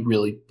yet, he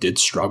really did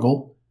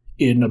struggle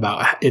in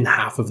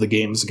half of the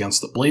games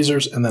against the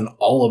Blazers and then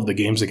all of the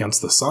games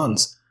against the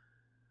Suns.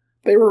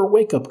 They were a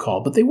wake-up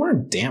call, but they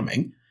weren't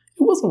damning.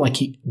 It wasn't like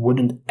he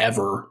wouldn't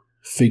ever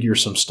figure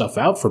some stuff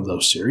out from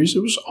those series.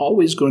 It was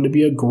always going to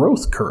be a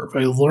growth curve,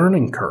 a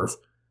learning curve.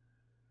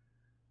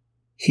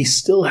 He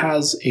still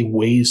has a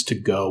ways to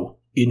go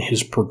in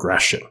his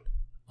progression,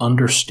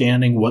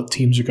 understanding what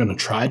teams are going to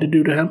try to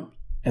do to him,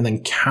 and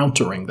then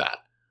countering that,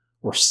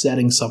 or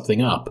setting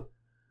something up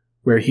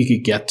where he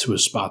could get to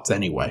his spots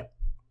anyway.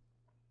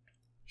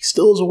 He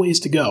still has a ways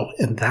to go,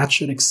 and that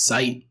should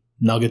excite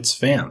Nuggets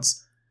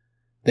fans.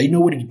 They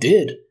know what he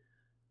did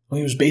when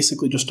he was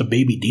basically just a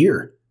baby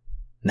deer.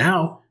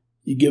 Now,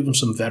 you give him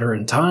some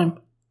veteran time,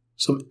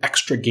 some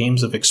extra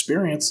games of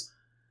experience,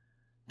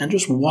 and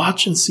just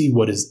watch and see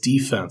what his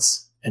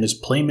defense and his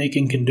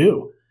playmaking can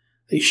do.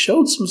 They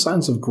showed some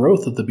signs of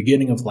growth at the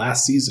beginning of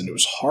last season. It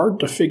was hard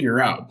to figure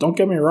out, don't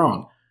get me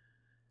wrong.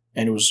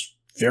 And it was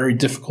very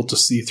difficult to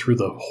see through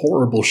the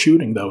horrible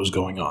shooting that was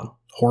going on.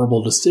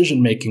 Horrible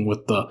decision-making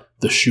with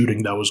the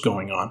shooting that was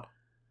going on.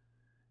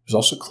 He was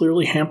also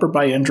clearly hampered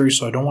by injury,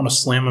 so I don't want to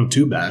slam him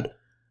too bad.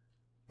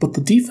 But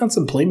the defense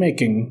and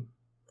playmaking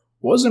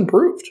was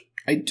improved.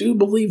 I do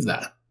believe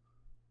that.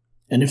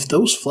 And if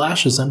those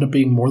flashes end up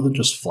being more than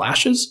just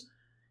flashes,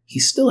 he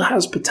still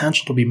has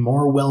potential to be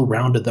more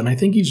well-rounded than I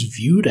think he's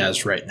viewed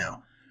as right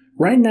now.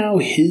 Right now,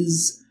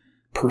 his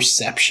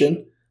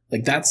perception,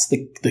 that's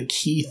the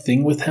key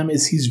thing with him,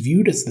 is he's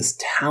viewed as this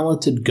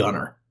talented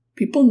gunner.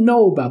 People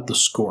know about the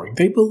scoring.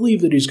 They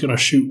believe that he's going to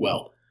shoot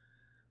well.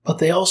 But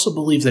they also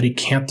believe that he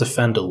can't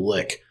defend a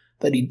lick,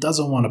 that he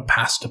doesn't want to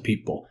pass to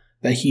people,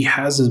 that he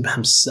has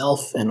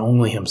himself and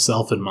only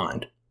himself in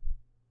mind.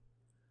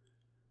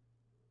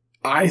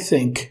 I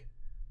think,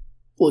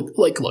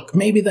 look,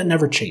 maybe that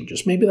never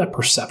changes. Maybe that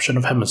perception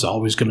of him is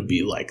always going to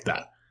be like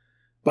that.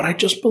 But I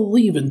just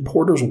believe in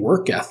Porter's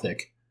work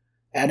ethic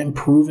at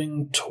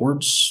improving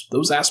towards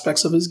those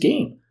aspects of his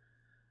game.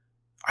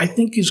 I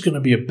think he's going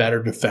to be a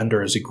better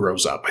defender as he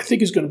grows up. I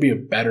think he's going to be a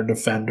better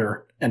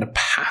defender and a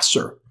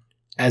passer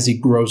as he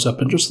grows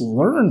up and just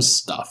learns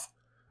stuff.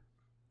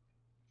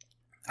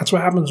 That's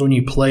what happens when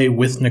you play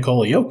with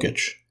Nikola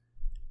Jokić,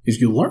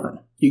 is you learn.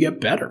 You get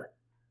better.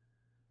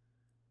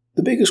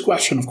 The biggest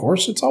question, of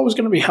course, it's always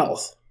going to be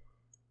health.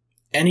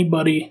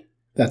 Anybody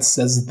that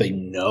says that they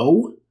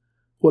know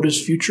what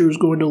his future is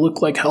going to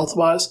look like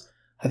health-wise,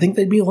 I think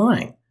they'd be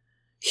lying.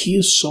 He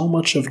is so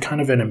much of kind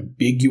of an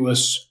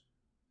ambiguous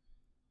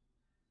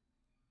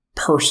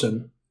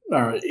person,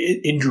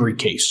 injury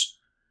case,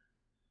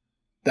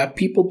 that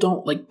people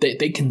don't,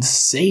 they can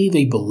say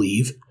they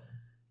believe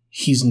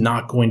he's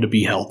not going to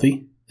be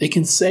healthy. They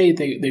can say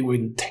they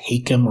wouldn't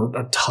take him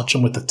or touch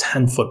him with a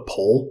 10-foot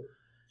pole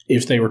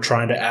if they were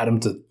trying to add him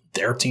to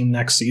their team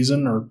next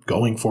season or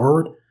going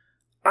forward.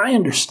 I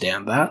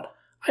understand that.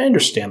 I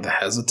understand the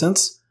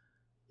hesitance.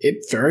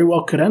 It very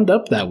well could end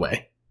up that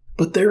way.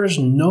 But there is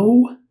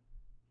no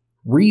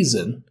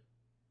reason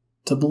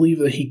to believe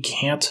that he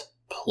can't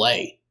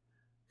play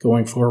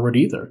going forward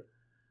either.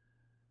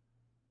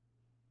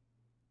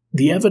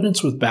 The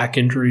evidence with back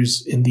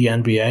injuries in the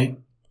NBA,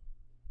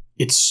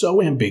 it's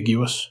so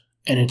ambiguous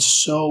and it's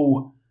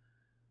so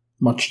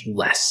much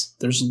less.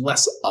 There's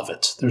less of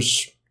it.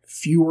 There's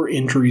fewer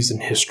injuries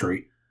in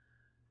history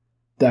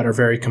that are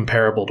very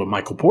comparable to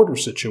Michael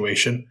Porter's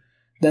situation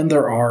than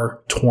there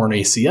are torn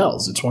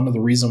ACLs. It's one of the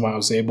reasons why I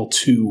was able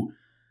to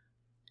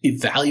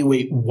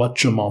evaluate what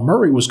Jamal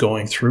Murray was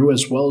going through,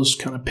 as well as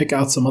kind of pick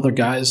out some other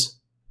guys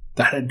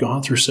that had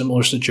gone through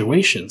similar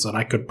situations. And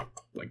I could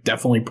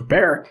definitely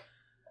prepare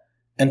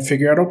and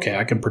figure out, okay,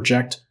 I can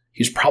project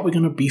he's probably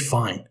going to be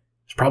fine.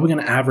 He's probably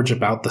going to average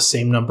about the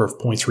same number of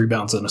points,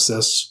 rebounds, and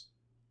assists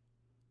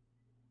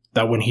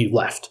that when he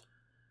left.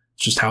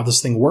 It's just how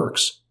this thing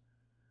works.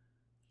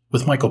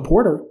 With Michael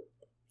Porter,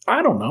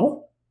 I don't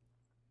know.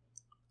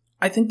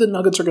 I think the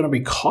Nuggets are going to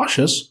be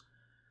cautious,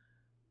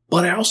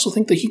 but I also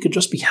think that he could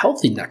just be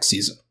healthy next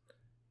season.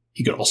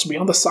 He could also be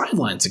on the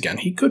sidelines again.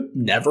 He could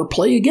never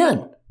play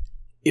again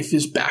if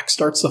his back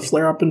starts to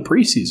flare up in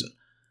preseason.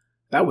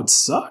 That would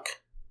suck.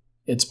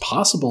 It's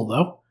possible,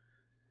 though.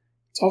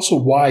 It's also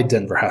why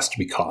Denver has to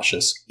be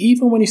cautious,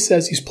 even when he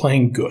says he's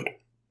playing good.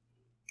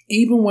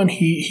 Even when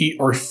he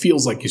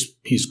feels like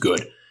he's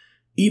good.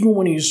 Even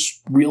when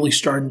he's really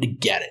starting to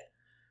get it,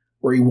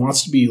 where he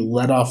wants to be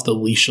let off the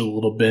leash a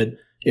little bit.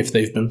 If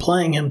they've been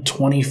playing him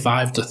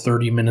 25 to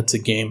 30 minutes a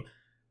game,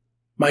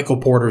 Michael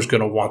Porter's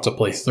going to want to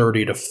play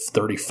 30 to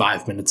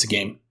 35 minutes a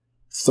game,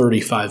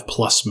 35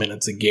 plus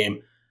minutes a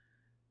game.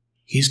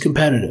 He's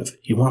competitive.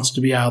 He wants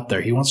to be out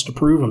there. He wants to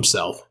prove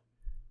himself.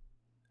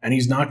 And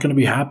he's not going to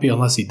be happy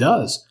unless he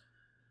does.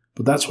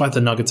 But that's why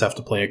the Nuggets have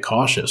to play it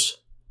cautious.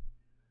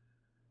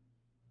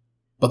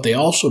 But they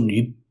also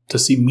need to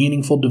see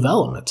meaningful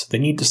development. They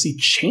need to see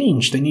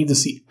change. They need to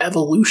see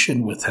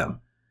evolution with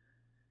him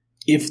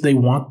if they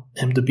want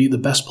him to be the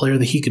best player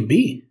that he can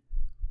be.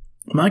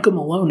 Michael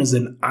Malone is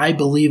an I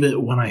believe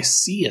it when I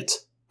see it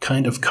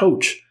kind of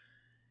coach.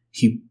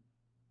 He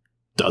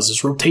does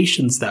his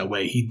rotations that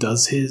way. He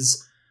does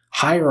his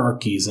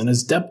hierarchies and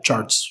his depth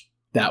charts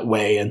that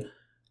way, and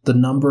the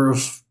number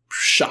of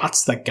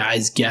shots that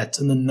guys get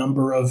and the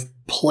number of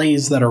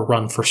plays that are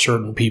run for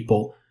certain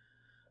people.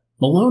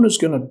 Malone is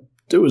going to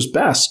do his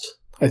best,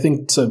 I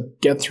think, to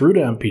get through to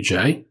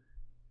MPJ.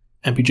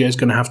 MPJ is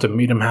going to have to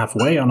meet him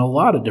halfway on a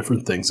lot of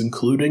different things,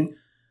 including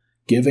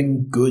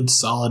giving good,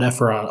 solid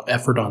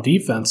effort on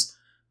defense,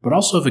 but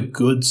also have a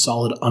good,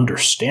 solid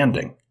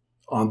understanding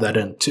on that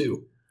end,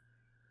 too.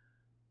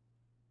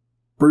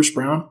 Bruce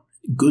Brown,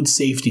 good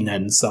safety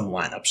net in some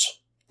lineups.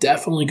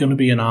 Definitely going to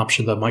be an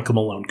option that Michael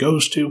Malone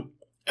goes to,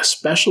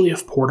 especially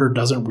if Porter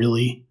doesn't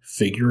really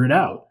figure it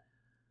out.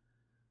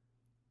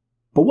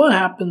 But what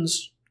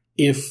happens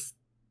if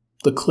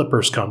the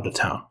Clippers come to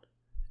town?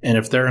 And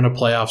if they're in a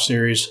playoff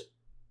series,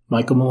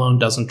 Michael Malone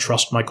doesn't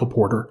trust Michael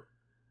Porter,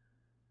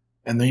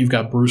 and then you've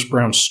got Bruce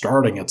Brown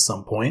starting at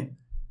some point.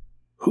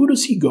 Who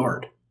does he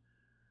guard?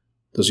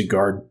 Does he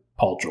guard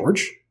Paul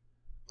George?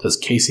 Does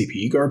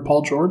KCP guard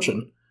Paul George?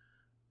 And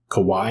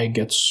Kawhi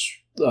gets,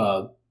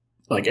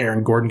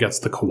 Aaron Gordon gets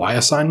the Kawhi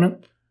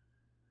assignment?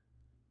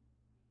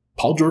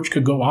 Paul George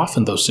could go off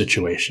in those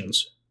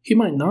situations. He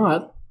might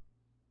not,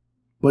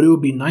 but it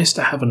would be nice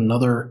to have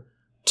another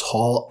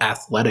tall,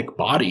 athletic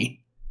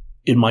body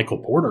in Michael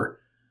Porter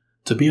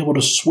to be able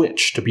to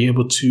switch, to be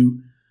able to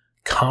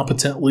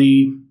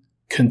competently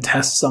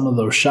contest some of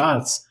those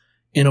shots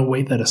in a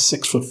way that a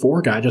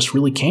 6'4" guy just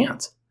really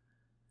can't.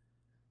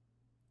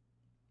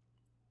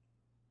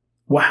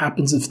 What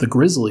happens if the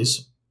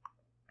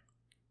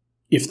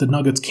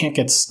Nuggets can't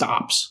get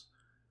stops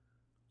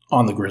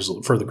for the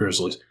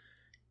Grizzlies?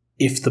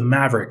 If the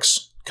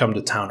Mavericks come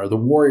to town, or the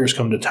Warriors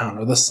come to town,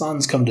 or the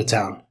Suns come to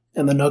town,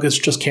 and the Nuggets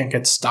just can't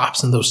get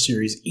stops in those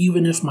series,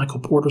 even if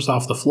Michael Porter's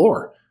off the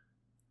floor,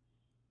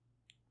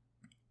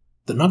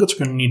 the Nuggets are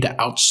going to need to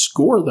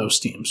outscore those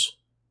teams.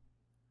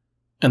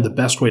 And the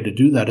best way to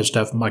do that is to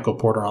have Michael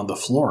Porter on the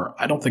floor.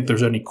 I don't think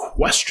there's any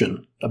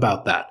question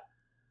about that.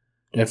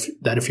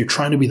 that if you're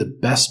trying to be the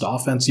best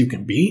offense you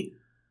can be,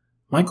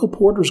 Michael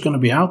Porter's going to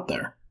be out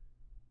there.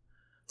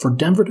 For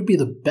Denver to be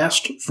the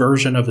best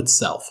version of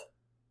itself,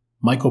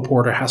 Michael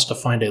Porter has to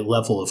find a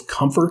level of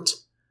comfort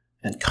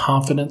and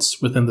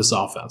confidence within this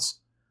offense.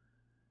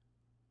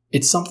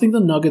 It's something the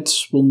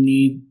Nuggets will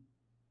need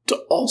to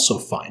also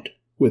find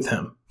with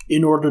him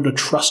in order to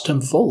trust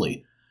him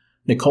fully.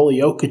 Nikola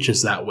Jokić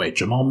is that way.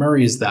 Jamal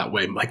Murray is that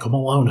way. Michael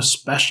Malone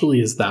especially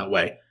is that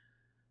way.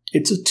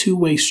 It's a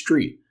two-way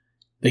street.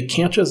 They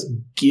can't just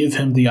give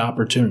him the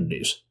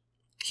opportunities.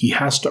 He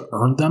has to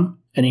earn them,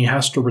 and he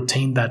has to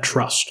retain that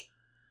trust.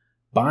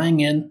 Buying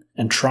in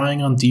and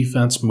trying on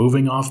defense,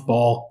 moving off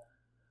ball,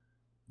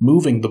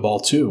 moving the ball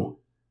too.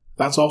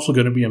 That's also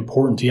going to be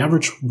important. He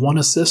averaged 1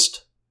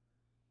 assist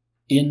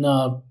in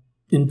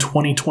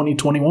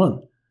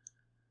 2020-21.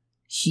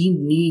 He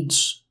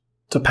needs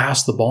to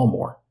pass the ball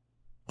more.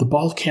 The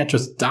ball can't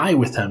just die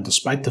with him,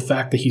 despite the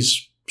fact that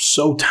he's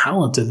so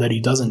talented that he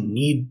doesn't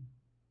need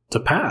to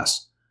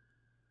pass.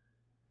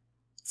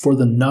 For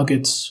the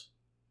Nuggets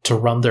to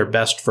run their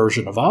best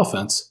version of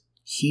offense,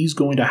 he's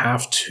going to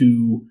have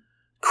to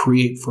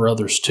create for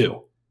others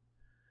too.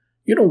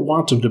 You don't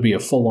want him to be a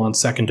full-on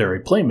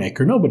secondary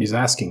playmaker. Nobody's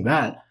asking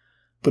that.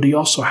 But he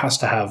also has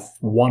to have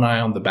one eye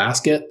on the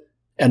basket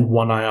and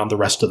one eye on the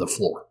rest of the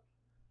floor.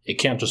 It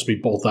can't just be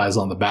both eyes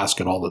on the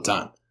basket all the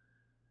time.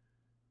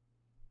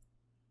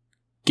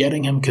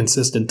 Getting him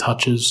consistent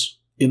touches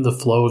in the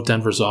flow of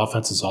Denver's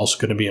offense is also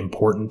going to be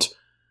important.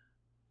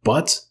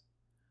 But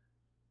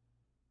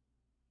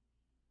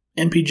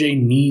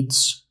MPJ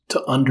needs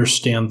to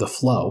understand the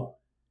flow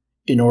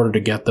in order to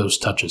get those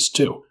touches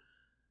too.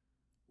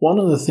 One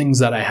of the things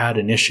that I had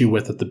an issue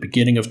with at the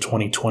beginning of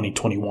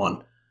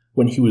 2020-21,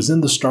 when he was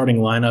in the starting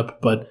lineup,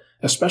 but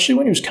especially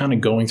when he was kind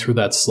of going through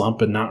that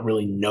slump and not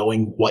really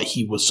knowing what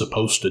he was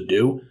supposed to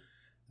do,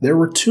 there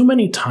were too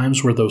many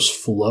times where those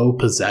flow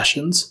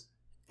possessions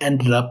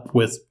ended up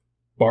with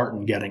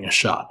Barton getting a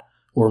shot,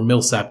 or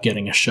Millsap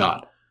getting a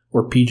shot,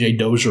 or PJ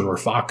Dozier or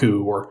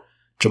Facu or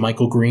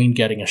JaMychal Green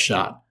getting a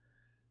shot,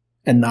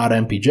 and not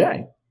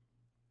MPJ.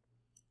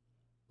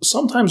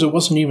 Sometimes it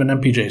wasn't even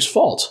MPJ's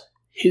fault.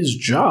 His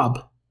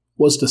job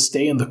was to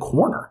stay in the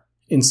corner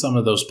in some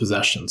of those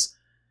possessions.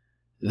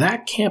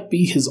 That can't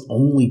be his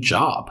only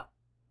job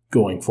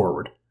going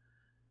forward.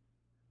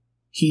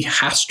 He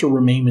has to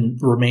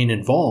remain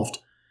involved,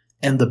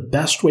 and the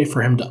best way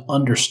for him to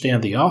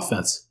understand the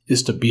offense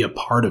is to be a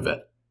part of it,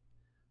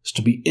 is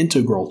to be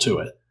integral to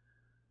it,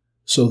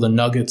 so the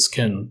Nuggets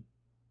can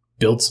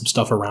build some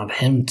stuff around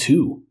him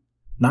too.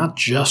 Not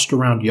just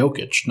around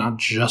Jokić, not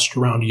just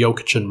around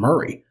Jokić and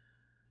Murray.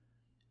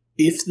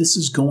 If this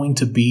is going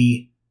to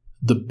be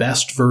the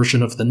best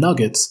version of the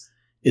Nuggets,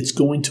 it's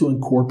going to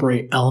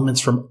incorporate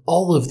elements from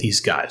all of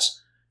these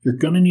guys. You're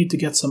going to need to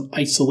get some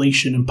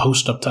isolation and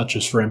post-up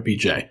touches for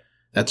MPJ.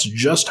 That's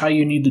just how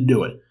you need to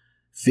do it.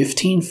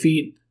 15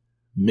 feet,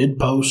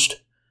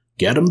 mid-post,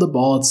 get him the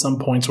ball at some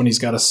points when he's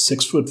got a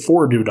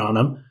 6'4" dude on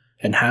him,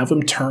 and have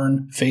him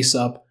turn face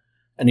up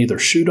and either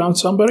shoot on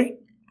somebody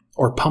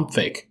or pump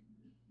fake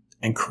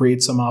and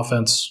create some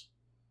offense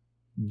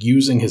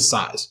using his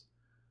size.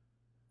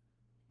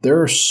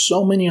 There are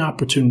so many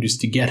opportunities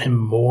to get him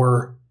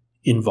more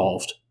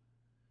involved.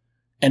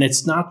 And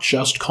it's not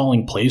just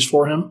calling plays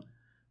for him,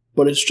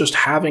 but it's just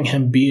having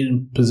him be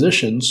in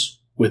positions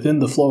within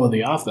the flow of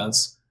the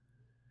offense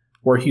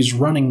where he's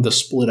running the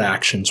split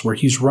actions, where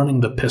he's running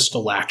the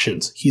pistol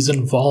actions. He's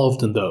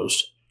involved in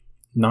those,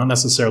 not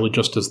necessarily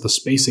just as the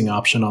spacing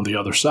option on the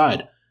other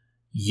side.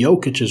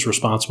 Jokić is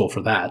responsible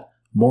for that,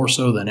 more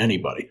so than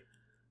anybody.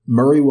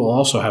 Murray will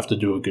also have to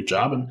do a good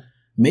job, and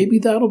maybe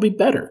that'll be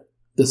better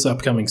this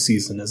upcoming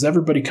season as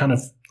everybody kind of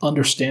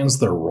understands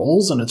their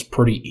roles and it's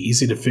pretty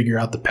easy to figure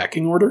out the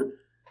pecking order.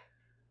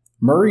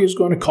 Murray is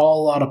going to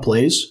call a lot of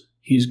plays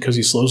because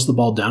he slows the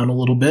ball down a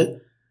little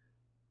bit.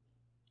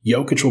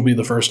 Jokić will be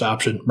the first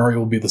option. Murray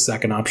will be the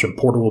second option.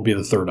 Porter will be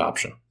the third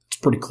option. It's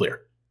pretty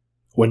clear.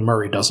 When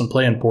Murray doesn't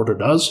play and Porter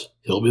does,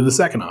 he'll be the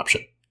second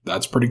option.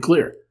 That's pretty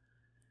clear.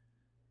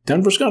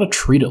 Denver's got to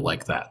treat it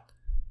like that.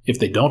 If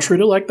they don't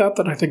treat it like that,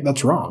 then I think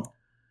that's wrong.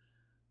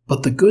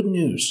 But the good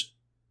news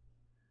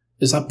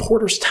is that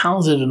Porter's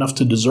talented enough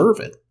to deserve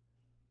it.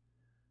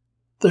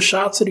 The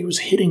shots that he was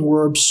hitting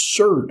were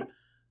absurd.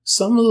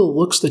 Some of the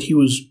looks that he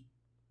was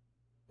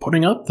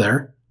putting up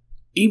there,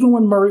 even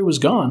when Murray was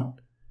gone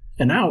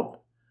and out,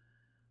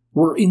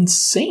 were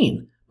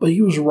insane. But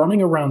he was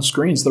running around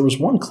screens. There was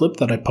one clip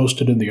that I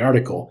posted in the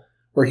article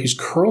where he's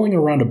curling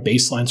around a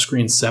baseline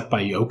screen set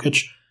by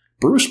Jokić.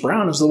 Bruce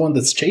Brown is the one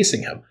that's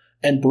chasing him.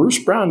 And Bruce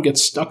Brown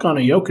gets stuck on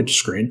a Jokić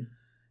screen.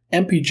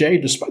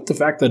 MPJ, despite the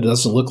fact that it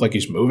doesn't look like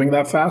he's moving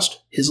that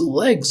fast, his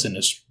legs and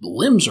his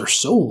limbs are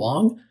so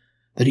long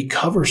that he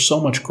covers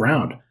so much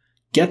ground,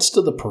 gets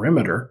to the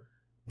perimeter,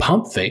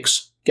 pump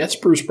fakes, gets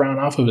Bruce Brown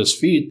off of his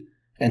feet,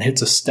 and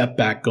hits a step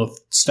back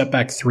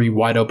three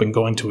wide open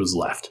going to his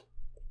left.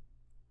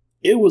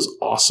 It was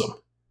awesome.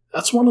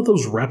 That's one of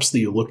those reps that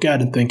you look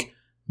at and think,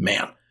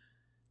 man,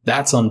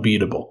 that's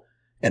unbeatable.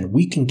 And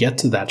we can get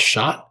to that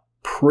shot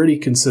pretty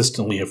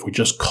consistently if we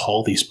just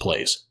call these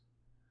plays.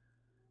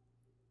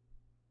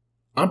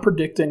 I'm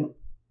predicting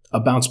a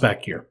bounce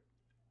back year.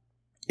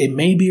 It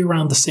may be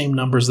around the same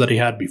numbers that he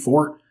had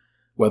before,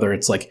 whether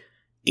it's like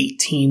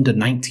 18 to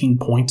 19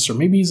 points, or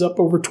maybe he's up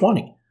over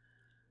 20.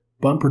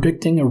 But I'm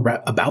predicting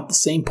about the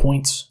same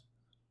points,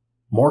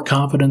 more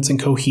confidence and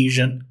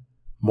cohesion,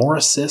 more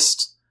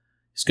assists.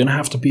 He's going to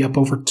have to be up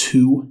over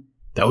 2.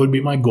 That would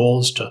be my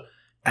goal, is to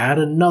add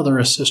another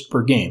assist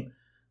per game.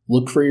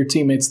 Look for your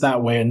teammates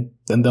that way, and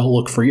then they'll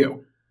look for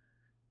you.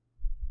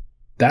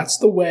 That's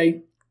the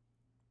way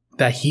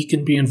that he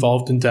can be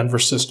involved in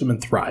Denver's system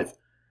and thrive.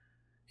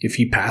 If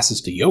he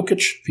passes to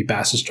Jokić, if he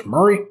passes to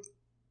Murray,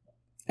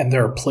 and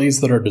there are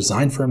plays that are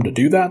designed for him to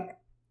do that,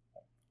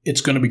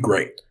 it's going to be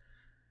great.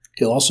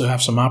 He'll also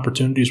have some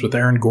opportunities with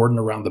Aaron Gordon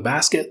around the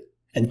basket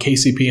and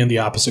KCP in the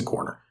opposite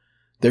corner.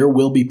 There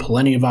will be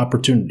plenty of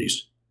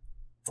opportunities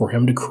for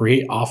him to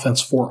create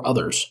offense for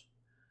others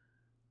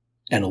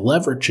and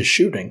leverage his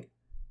shooting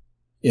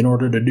in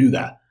order to do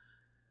that.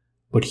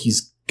 But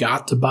he's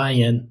got to buy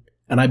in,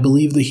 and I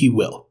believe that he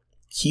will.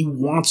 He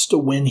wants to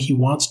win. He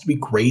wants to be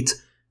great.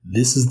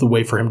 This is the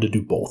way for him to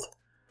do both.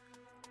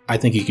 I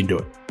think he can do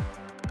it.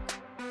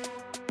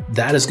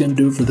 That is going to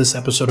do it for this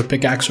episode of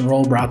Pickaxe and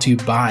Roll, brought to you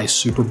by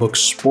Superbook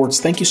Sports.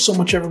 Thank you so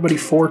much, everybody,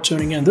 for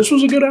tuning in. This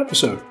was a good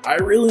episode. I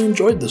really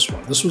enjoyed this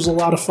one. This was a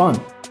lot of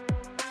fun.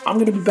 I'm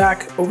going to be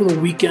back over the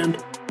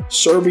weekend.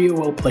 Serbia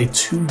will play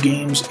 2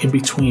 games in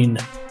between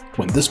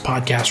when this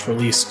podcast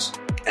releases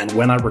and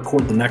when I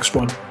record the next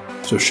one.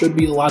 So it should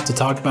be a lot to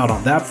talk about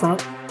on that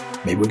front.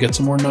 Maybe we'll get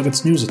some more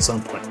Nuggets news at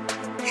some point.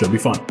 Should be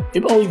fun.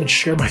 Maybe I'll even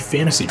share my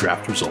fantasy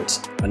draft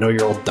results. I know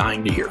you're all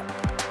dying to hear.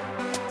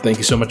 Thank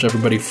you so much,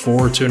 everybody,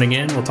 for tuning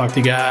in. We'll talk to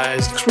you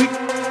guys next week.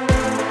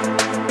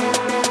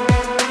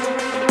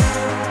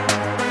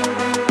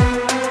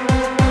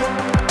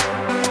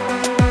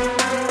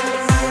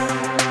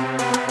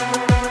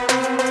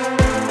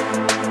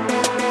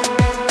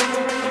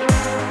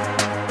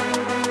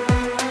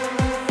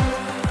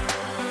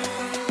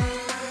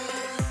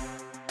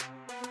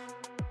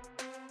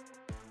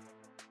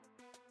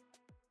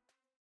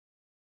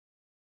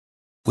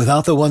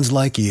 Without the ones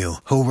like you,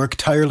 who work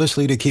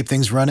tirelessly to keep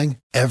things running,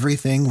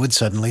 everything would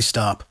suddenly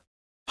stop.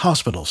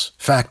 Hospitals,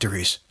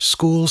 factories,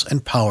 schools,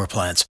 and power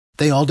plants,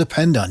 they all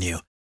depend on you.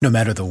 No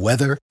matter the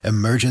weather,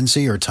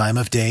 emergency, or time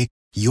of day,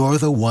 you're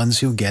the ones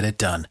who get it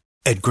done.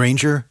 At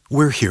Grainger,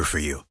 we're here for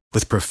you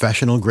with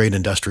professional-grade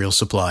industrial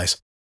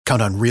supplies.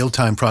 Count on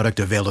real-time product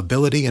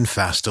availability and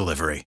fast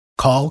delivery.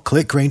 Call,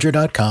 click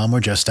Grainger.com, or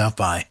just stop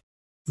by.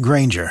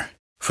 Grainger,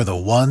 for the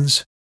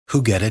ones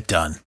who get it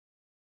done.